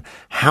time,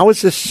 how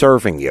is this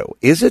serving you?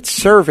 Is it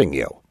serving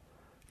you?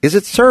 Is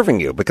it serving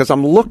you? Because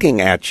I'm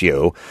looking at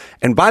you,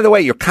 and by the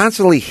way, you're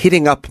constantly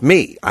hitting up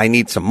me. I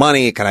need some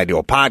money. Can I do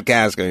a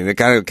podcast?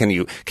 Can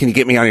you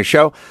get me on your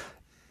show?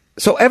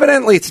 So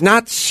evidently it's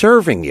not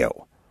serving you.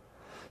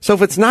 So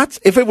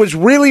if it was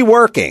really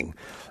working,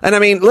 and I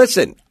mean,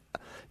 listen,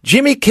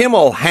 Jimmy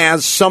Kimmel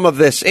has some of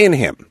this in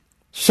him,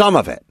 some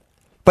of it,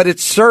 but it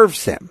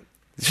serves him.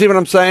 You see what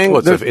I'm saying?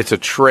 Well, it's a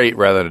trait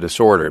rather than a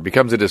disorder. It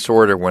becomes a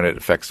disorder when it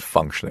affects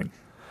functioning.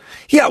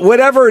 Yeah,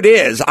 whatever it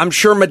is, I'm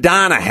sure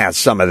Madonna has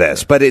some of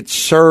this, but it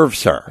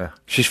serves her. Yeah.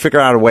 She's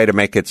figured out a way to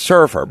make it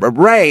serve her. But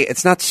Ray,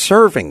 it's not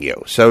serving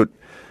you. So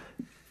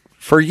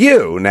for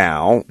you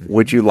now,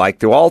 would you like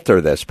to alter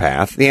this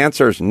path? The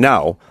answer is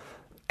no.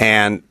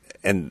 And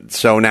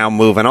so now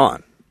moving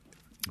on.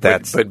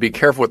 But be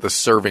careful with the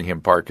serving him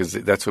part, because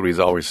that's what he's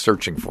always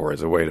searching for,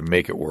 is a way to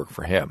make it work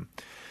for him.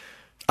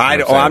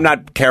 I'm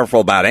not careful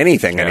about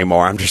anything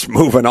anymore. I'm just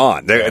moving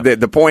on.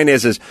 The point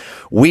is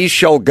we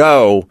shall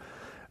go,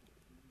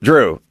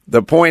 Drew.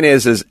 The point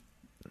is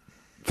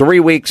 3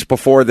 weeks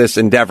before this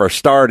endeavor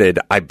started,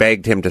 I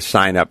begged him to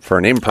sign up for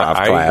an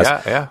improv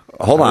class. Yeah.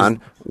 Hold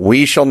on.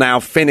 We shall now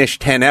finish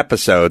 10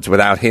 episodes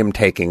without him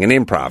taking an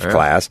improv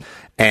class,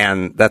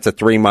 and that's a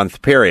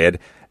 3-month period,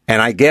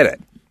 and I get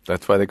it.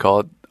 That's why they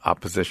call it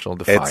oppositional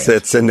defiance.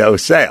 It's a no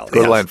sale.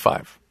 Go to line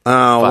 5.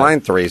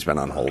 Line 3's been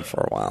on hold for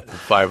a while.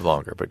 5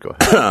 longer, but go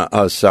ahead.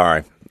 Oh,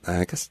 sorry.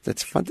 I guess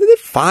it's fun. Did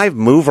 5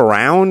 move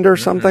around or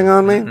something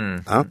on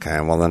me?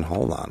 Okay, well then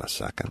hold on a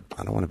second.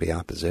 I don't want to be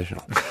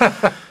oppositional.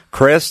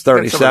 Chris,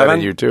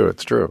 37. You too.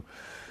 It's true.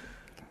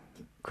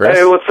 Chris?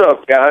 Hey, what's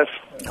up, guys?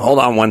 Hold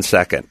on 1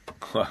 second.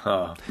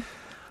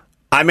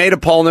 I made a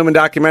Paul Newman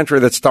documentary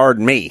that starred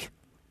me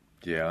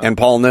and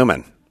Paul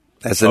Newman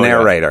as the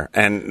narrator.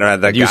 Yeah.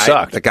 And you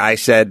sucked. The guy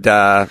said,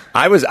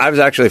 I was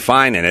actually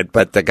fine in it,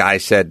 but the guy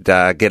said,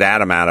 get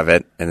Adam out of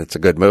it, and it's a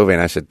good movie.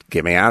 And I said,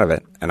 get me out of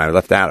it. And I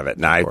left out of it.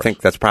 Now, I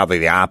think that's probably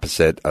the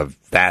opposite of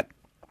that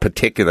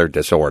particular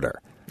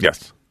disorder.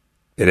 Yes.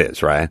 It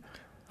is, right?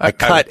 I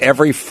cut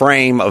every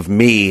frame of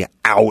me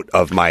out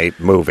of my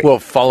movie. Well,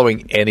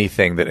 following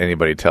anything that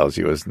anybody tells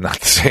you is not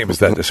the same as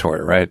that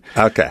disorder, right?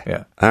 Okay.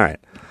 Yeah. All right.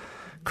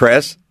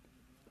 Chris?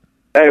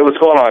 Hey, what's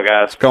going on,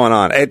 guys? What's going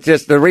on?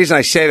 The reason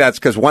I say that is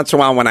because once in a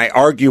while when I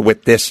argue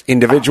with this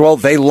individual,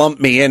 they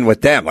lump me in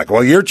with them. Like,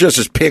 well, you're just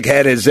as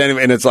pig-headed as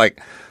anyone. And it's like,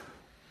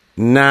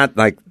 not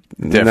like,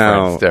 different.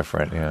 No. It's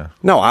different, yeah.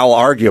 No, I'll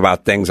argue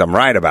about things I'm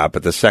right about,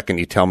 but the second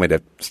you tell me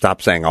to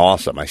stop saying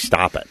awesome, I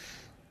stop it.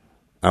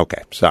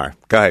 Okay, sorry.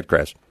 Go ahead,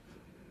 Chris.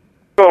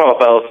 What's going on,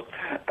 fellas?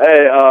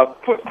 Hey,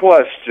 quick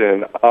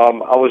question.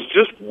 I was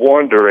just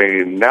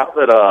wondering, now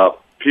that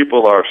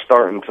people are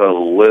starting to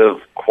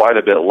live quite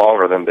a bit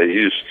longer than they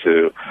used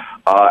to.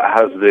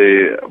 Has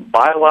the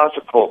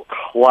biological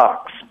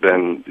clocks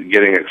been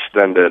getting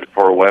extended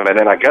for women?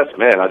 And I guess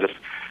men, I just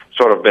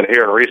sort of been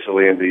hearing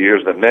recently in the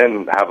years that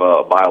men have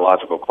a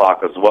biological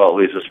clock as well, at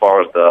least as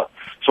far as the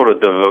sort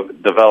of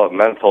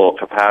developmental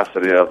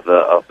capacity of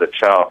the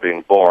child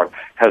being born.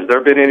 Has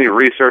there been any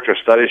research or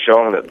studies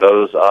showing that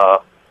those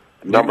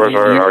numbers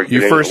are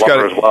getting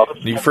longer as well?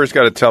 You first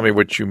got to tell me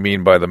what you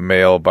mean by the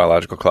male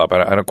biological clock.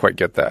 I don't quite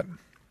get that.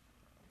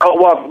 Oh,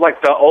 well,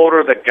 like the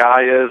older the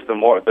guy is, the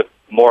more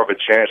of a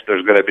chance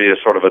there's going to be a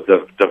sort of a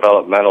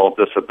developmental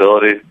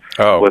disability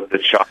with the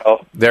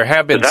child. There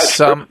have been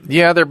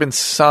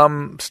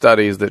some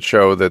studies that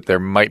show that there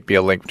might be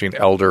a link between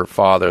older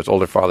fathers, and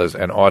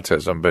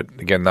autism, but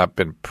again, not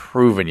been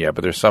proven yet.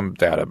 But there's some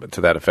data to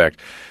that effect,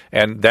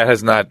 and that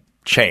has not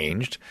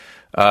changed.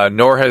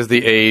 Nor has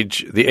the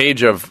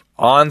age of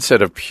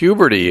onset of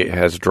puberty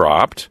has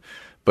dropped,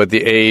 but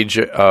the age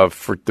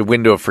of the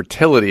window of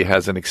fertility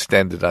hasn't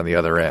extended on the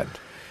other end.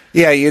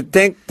 Yeah, you'd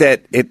think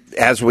that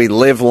as we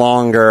live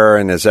longer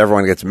and as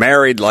everyone gets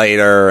married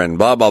later and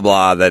blah, blah,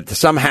 blah, that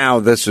somehow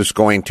this is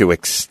going to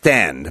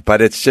extend,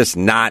 but it's just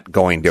not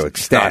going to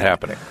extend. It's not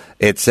happening.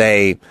 It's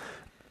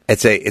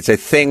a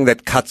thing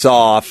that cuts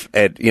off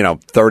at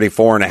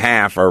 34 and a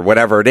half or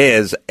whatever it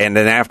is, and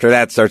then after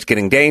that starts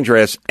getting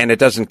dangerous, and it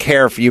doesn't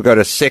care if you go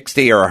to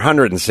 60 or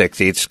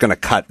 160, it's going to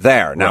cut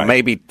there. Now,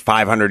 maybe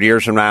 500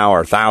 years from now or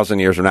 1,000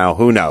 years from now,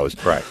 who knows?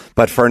 Right.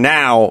 But for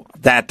now,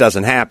 that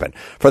doesn't happen.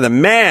 For the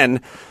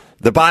men,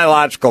 the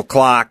biological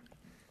clock,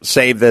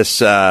 save this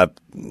thing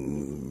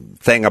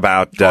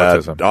about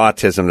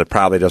autism that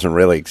probably doesn't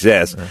really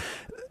exist.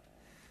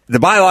 The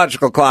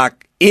biological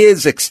clock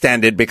is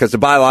extended because the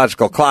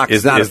biological clock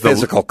is not a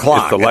physical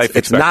clock.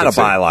 It's not a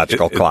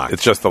biological clock.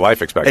 It's just the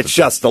life expectancy. It's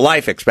just the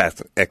life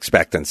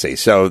expectancy.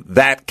 So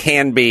that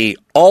can be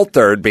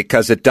altered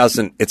because it's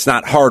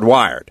not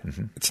hardwired.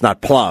 Mm-hmm. It's not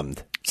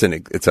plumbed.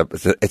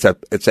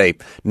 It's a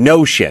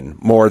notion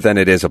more than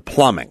it is a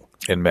plumbing.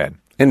 In men.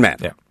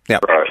 Yeah.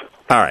 Right.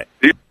 All right.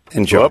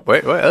 Enjoy.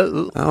 Wait.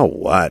 Oh,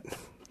 what?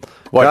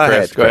 Go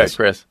ahead,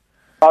 Chris.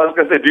 I was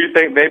going to say, do you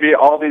think maybe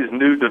all these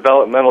new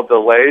developmental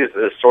delays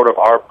is sort of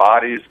our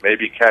bodies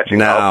maybe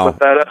catching up with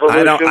that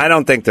evolution? I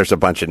don't think there's a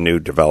bunch of new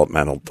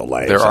developmental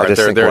delays. There are. I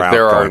just think we're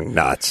going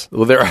nuts.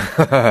 Well,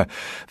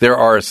 there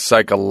are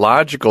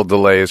psychological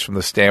delays from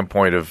the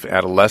standpoint of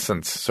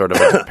adolescence, sort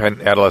of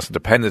adolescent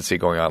dependency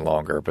going on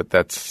longer, but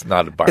that's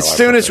not a biological As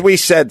soon as we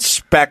said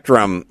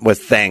spectrum with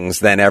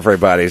things, then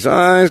everybody's, he's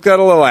got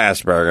a little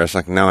Asperger's. It's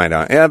like, no, I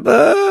don't. Yeah,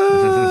 but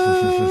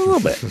a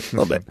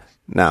little bit.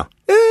 No.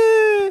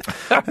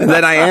 And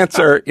then I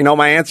answer,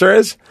 my answer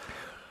is,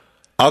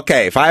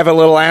 okay, if I have a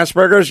little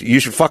Asperger's, you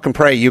should fucking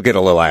pray you get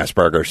a little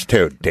Asperger's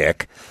too,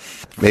 dick.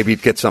 Maybe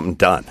you'd get something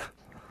done.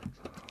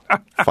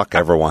 Fuck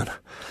everyone.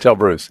 Tell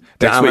Bruce.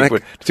 Next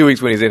week, 2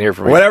 weeks when he's in here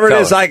for me. Whatever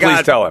it is I got.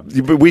 Please tell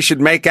him. We should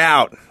make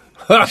out.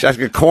 I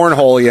could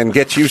cornhole you and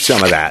get you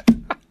some of that.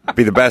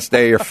 Be the best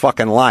day of your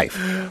fucking life.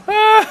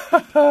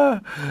 All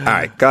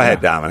right, go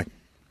ahead, Dominic.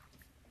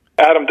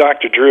 Adam,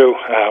 Dr. Drew,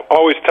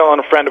 always telling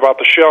a friend about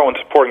the show and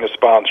supporting the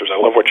sponsors.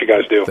 I love what you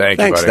guys do. Thanks,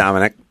 buddy.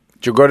 Dominic.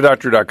 Go to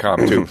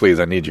DrDrew.com, too,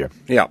 please. I need you.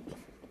 Yeah.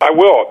 I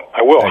will.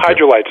 Hide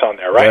your lights on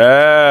there, right?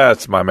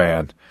 That's my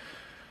man.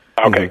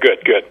 Okay,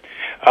 good.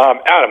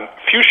 Adam,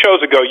 a few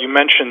shows ago you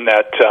mentioned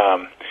that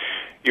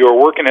you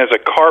were working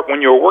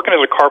when you were working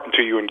as a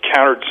carpenter, you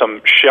encountered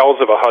some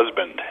shells of a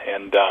husband,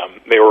 and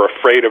they were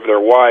afraid of their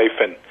wife,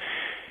 and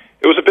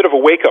it was a bit of a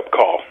wake-up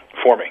call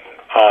for me.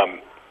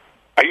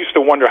 I used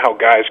to wonder how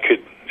guys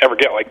could ever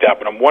get like that,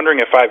 but I'm wondering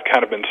if I've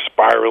kind of been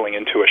spiraling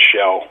into a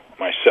shell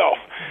myself.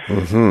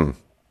 Mm-hmm.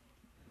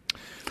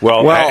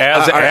 Well,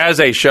 as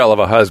a shell of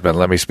a husband,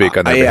 let me speak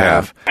on their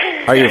behalf.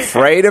 Are you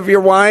afraid of your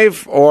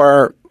wife,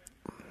 or?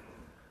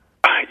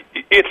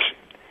 It's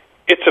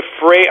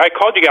afraid. I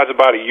called you guys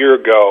about a year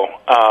ago.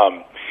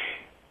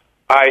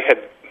 I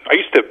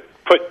used to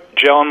put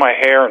gel in my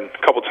hair, and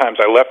a couple times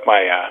I left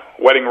my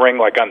wedding ring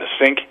like on the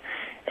sink.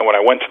 And when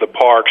I went to the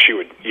park, she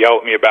would yell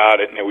at me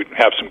about it, and we'd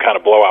have some kind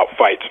of blowout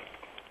fights.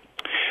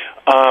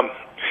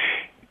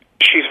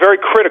 She's very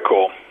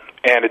critical,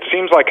 and it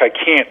seems like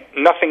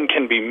nothing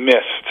can be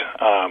missed.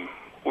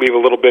 Leave a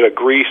little bit of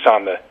grease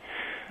on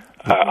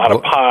a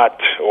pot,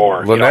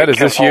 or Lynette, is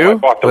this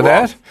you,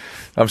 Lynette?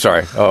 I'm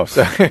sorry. Oh,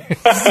 sorry.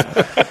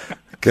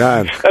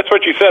 God, that's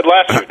what you said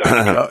last year,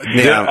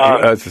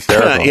 Doctor. That's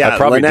hysterical. Yeah, I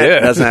probably Lynette did.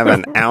 doesn't have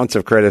an ounce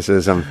of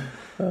criticism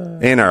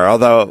in her,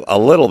 although a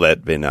little bit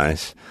would be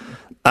nice.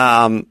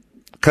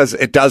 Because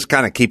it does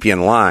kind of keep you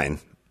in line.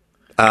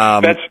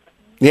 That's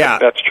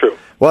true.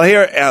 Well,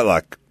 here,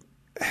 look.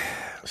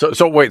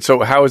 So wait.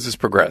 So how has this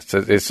progressed?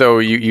 So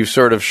you've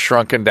sort of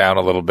shrunken down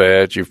a little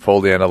bit. You've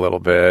pulled in a little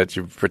bit.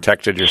 You've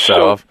protected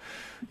yourself.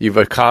 You've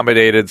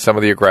accommodated some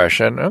of the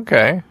aggression.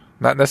 Okay,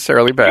 not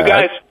necessarily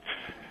bad.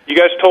 You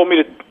guys told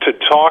me to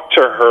talk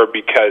to her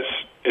because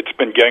it's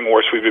been getting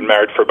worse. We've been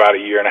married for about a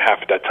year and a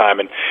half at that time,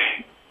 and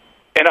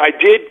I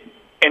did.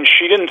 And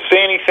she didn't say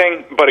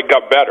anything, but it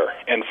got better.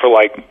 And for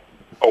like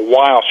a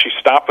while, she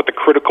stopped with the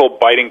critical,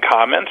 biting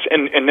comments,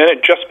 and then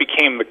it just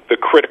became the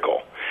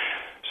critical.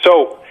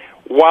 So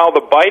while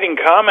the biting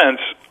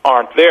comments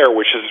aren't there,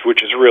 which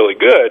is really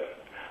good,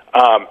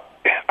 I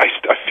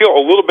feel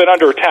a little bit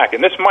under attack,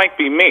 and this might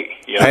be me.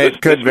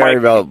 It could very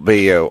well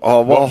be you.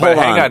 Oh, well, hold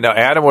hang on. Now,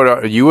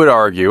 Adam, you would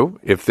argue,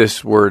 if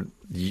this were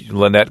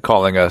Lynette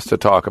calling us to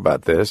talk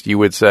about this, you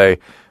would say,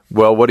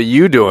 well, what are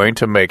you doing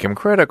to make him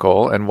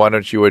critical, and why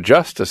don't you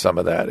adjust to some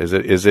of that?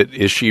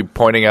 Is she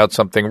pointing out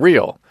something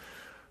real?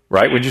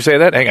 Right? Would you say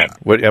that? Hang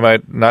on. Am I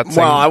not saying?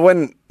 Well, I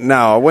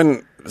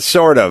wouldn't.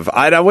 Sort of.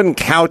 I wouldn't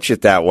couch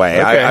it that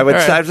way. Okay, I would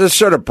right. just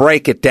sort of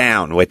break it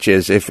down, which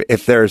is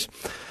if there's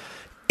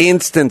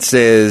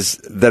instances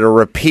that are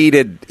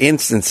repeated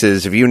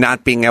instances of you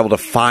not being able to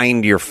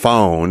find your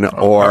phone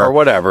or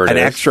whatever an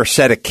extra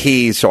set of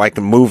keys so I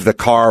can move the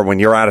car when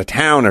you're out of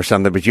town or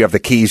something, but you have the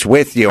keys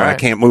with you and I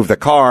can't move the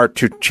car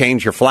to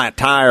change your flat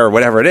tire or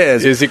whatever it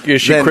is.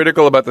 Is she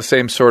critical about the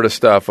same sort of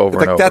stuff over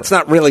and over? That's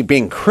not really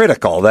being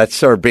critical. That's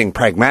sort of being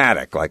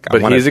pragmatic.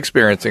 But he's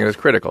experiencing it as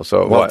critical.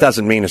 So it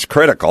doesn't mean it's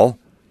critical.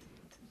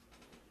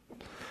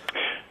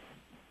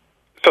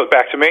 So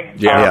back to me?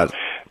 Yeah.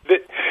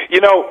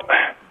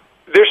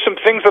 There's some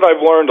things that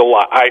I've learned a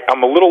lot.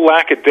 I'm a little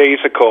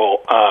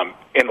lackadaisical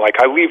in,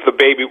 I leave the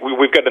baby.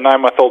 We've got the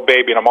 9-month-old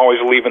baby, and I'm always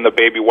leaving the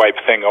baby wipe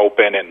thing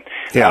open, and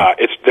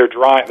they're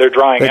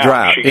drying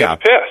out. She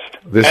gets pissed.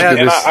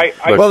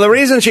 Well, the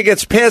reason she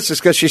gets pissed is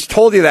because she's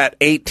told you that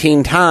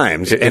 18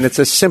 times, and it's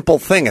a simple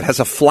thing. It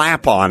has a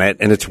flap on it,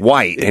 and it's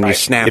white, and you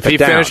snap it down. If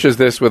he finishes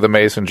this with a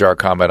mason jar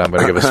comment, I'm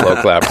going to give a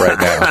slow clap right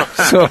now.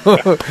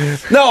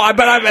 No,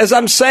 but as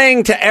I'm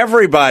saying to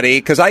everybody,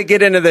 because I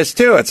get into this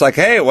too, it's like,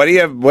 hey, what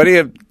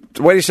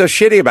are you so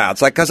shitty about?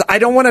 It's like, because I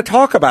don't want to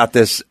talk about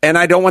this, and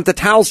I don't want the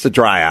towels to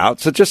dry out,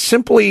 so just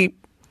simply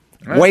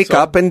wake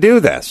up and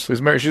do this.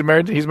 He's married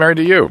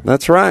to you.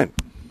 That's right.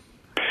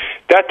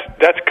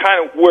 That's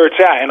kind of where it's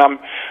at, and I'm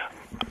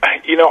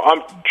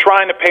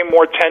trying to pay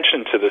more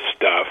attention to this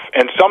stuff.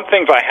 And some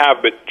things I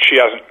have, but she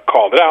hasn't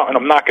called it out, and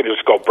I'm not going to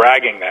just go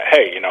bragging that,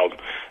 hey,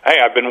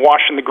 I've been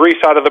washing the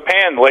grease out of the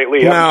pan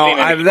lately.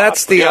 No,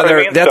 that's the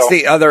other. That's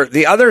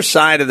the other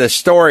side of the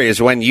story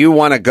is when you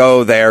want to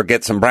go there,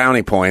 get some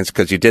brownie points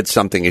because you did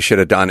something you should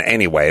have done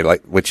anyway,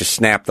 which is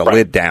snap the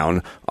lid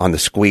down on the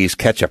squeezed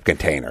ketchup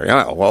container.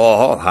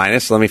 Well,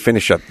 Highness, let me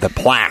finish up the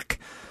plaque.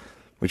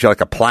 Would you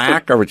like a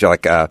plaque or would you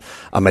like a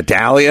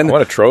medallion? I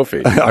want a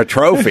trophy. A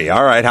trophy.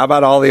 All right. How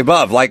about all the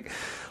above?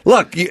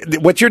 Look,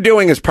 what you're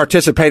doing is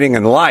participating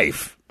in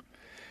life,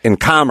 in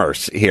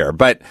commerce here.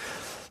 But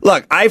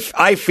look,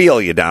 I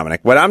feel you, Dominic.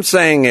 What I'm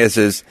saying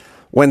is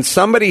when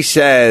somebody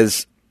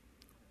says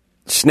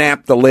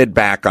snap the lid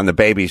back on the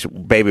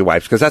baby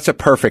wipes, because that's a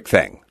perfect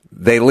thing.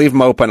 They leave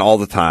them open all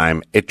the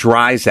time. It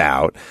dries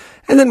out.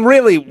 And then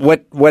really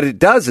what it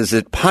does is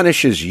it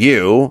punishes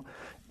you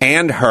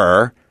and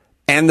her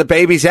and the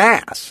baby's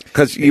ass,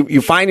 because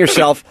you find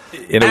yourself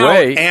in a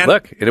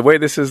way,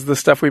 this is the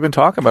stuff we've been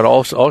talking about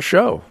all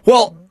show.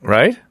 Well,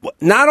 right?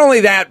 Not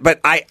only that, but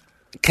I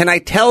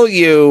tell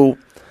you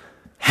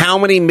how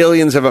many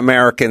millions of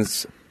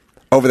Americans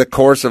over the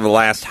course of the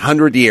last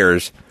 100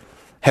 years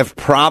have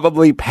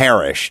probably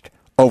perished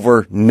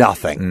over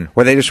nothing,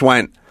 where they just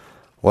went,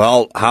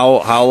 well,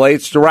 how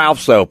late's the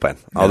Ralph's open?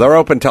 Oh, they're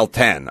open till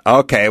 10.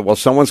 Okay, well,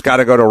 someone's got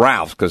to go to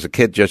Ralph's because the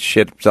kid just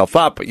shit himself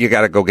up, but you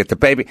got to go get the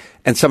baby,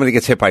 and somebody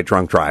gets hit by a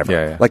drunk driver.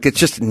 Yeah. It's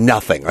just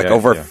nothing,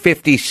 over a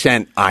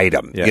 50-cent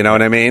item. Yeah. You know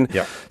what I mean?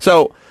 Yeah.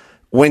 So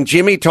when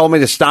Jimmy told me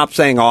to stop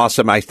saying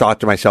awesome, I thought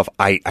to myself,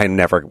 I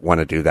never want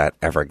to do that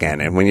ever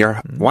again. And when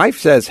your wife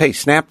says, hey,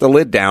 snap the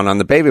lid down on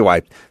the baby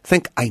wipe,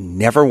 think I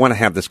never want to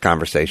have this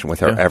conversation with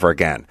her ever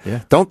again.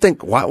 Yeah. Don't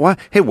think, what?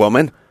 Hey,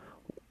 woman,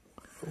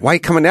 why are you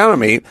coming down on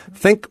me?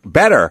 Think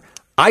better.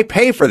 I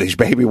pay for these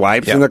baby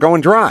wipes, and they're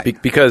going dry.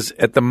 Because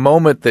at the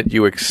moment that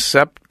you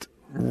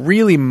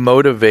really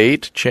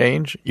motivate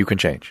change, you can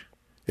change.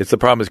 It's the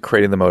problem is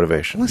creating the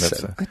motivation.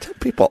 Listen, I tell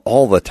people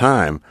all the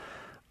time,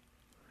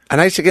 and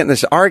I used to get in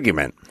this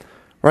argument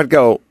where I'd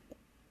go,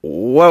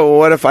 well,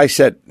 what if I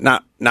said,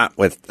 not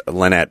with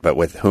Lynette, but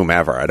with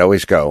whomever, I'd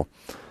always go,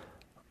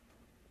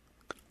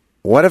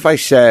 what if I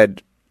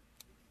said,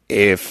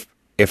 if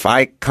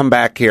I come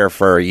back here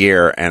for a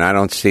year and I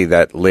don't see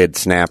that lid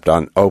snapped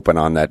open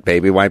on that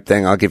baby wipe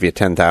thing, I'll give you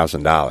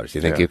 $10,000.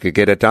 You think you could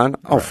get it done?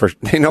 Oh,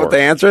 you know what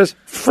the answer is?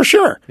 For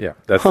sure. Yeah,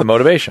 that's the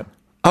motivation.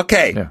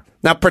 Okay. Yeah.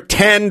 Now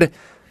pretend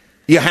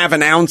you have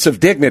an ounce of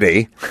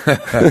dignity.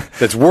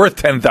 That's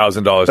worth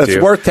 $10,000 to you.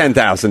 That's worth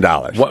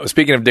 $10,000.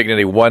 Speaking of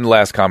dignity, one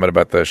last comment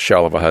about the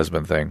shell of a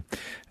husband thing.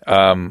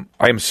 I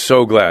am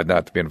so glad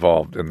not to be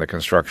involved in the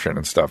construction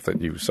and stuff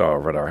that you saw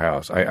over at our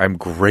house. I'm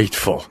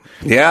grateful.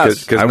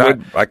 Yes,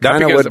 I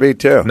kind of would be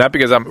too. Not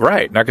because I'm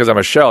right, not because I'm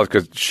a shell,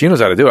 because she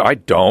knows how to do it. I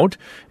don't,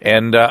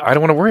 and I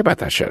don't want to worry about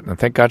that shit. And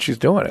thank God she's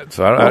doing it.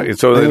 So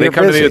they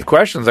come to me with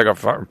questions. I go,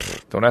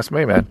 don't ask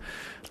me, man.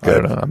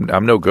 Good. I don't know.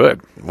 I'm no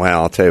good.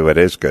 Well, I'll tell you what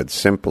is good.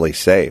 Simply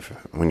Safe.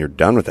 When you're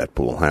done with that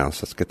pool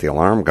house, let's get the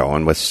alarm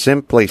going with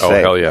Simply Safe.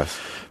 Oh, hell yes.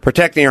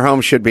 Protecting your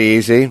home should be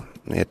easy.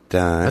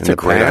 That's a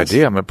great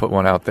idea. I'm going to put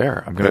one out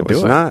there. I'm going to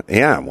do it. Not.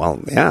 Yeah. Well,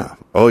 yeah.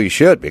 Oh, you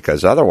should,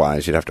 because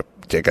otherwise you'd have to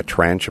dig a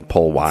trench and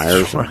pull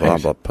wires and blah,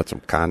 blah, put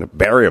some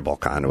variable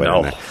conduit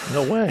in there.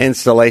 No way.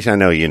 Installation, I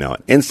know you know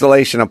it.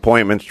 Installation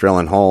appointments,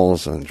 drilling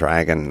holes and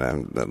dragging,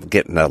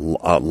 getting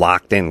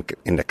locked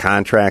into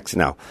contracts.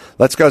 No.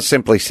 Let's go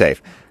Simply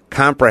Safe.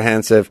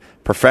 Comprehensive,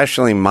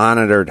 professionally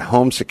monitored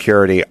home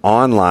security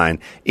online.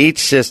 Each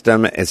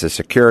system is a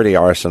security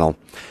arsenal.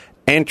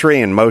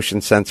 Entry and motion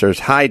sensors,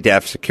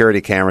 high-def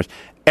security cameras,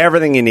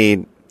 everything you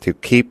need to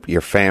keep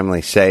your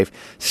family safe.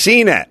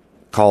 CNET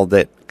called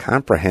it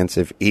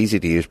comprehensive,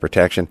 easy-to-use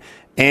protection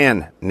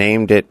and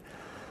named it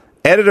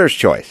Editor's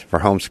Choice for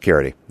home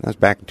security. That was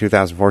back in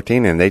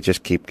 2014, and they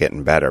just keep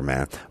getting better,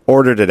 man.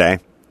 Order today.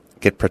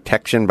 Get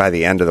protection by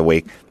the end of the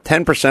week.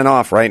 10%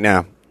 off right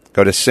now.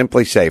 Go to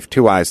Simply Safe,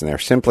 2 I's in there,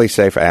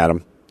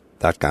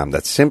 simplysafeadam.com.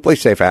 That's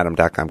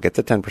simplysafeadam.com. Get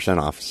the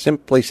 10% off.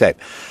 Simply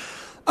Safe.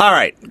 All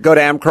right, go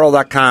to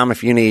adamcarolla.com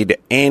if you need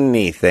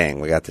anything.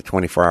 We got the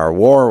 24-hour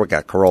war. We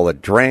got Carolla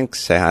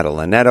drinks. Say hi to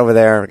Lynette over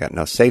there. We got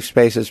No Safe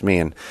Spaces. Me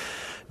and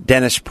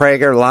Dennis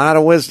Prager. A lot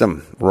of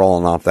wisdom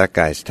rolling off that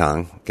guy's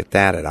tongue. Get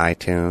that at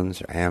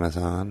iTunes or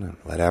Amazon or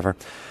whatever.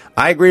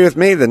 I Agree With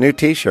Me, the new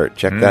T-shirt.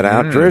 Check that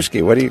out.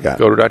 Drewski, what do you got?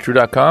 Go to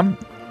 .true.com.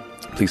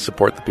 Please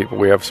support the people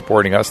we have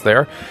supporting us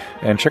there.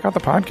 And check out the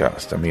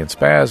podcast. Me and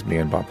Spaz, me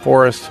and Bob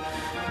Forrest.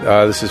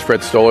 This is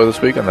Fred Stoller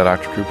this week on the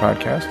Dr. Drew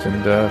podcast.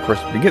 And, of course,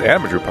 you can get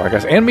Adam Drew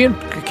podcast. And me and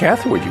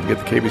Catherwood. You can get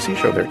the KBC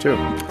show there, too.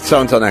 So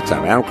until next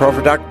time, Adam Crow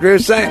for Dr. Drew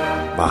saying,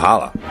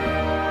 mahalo.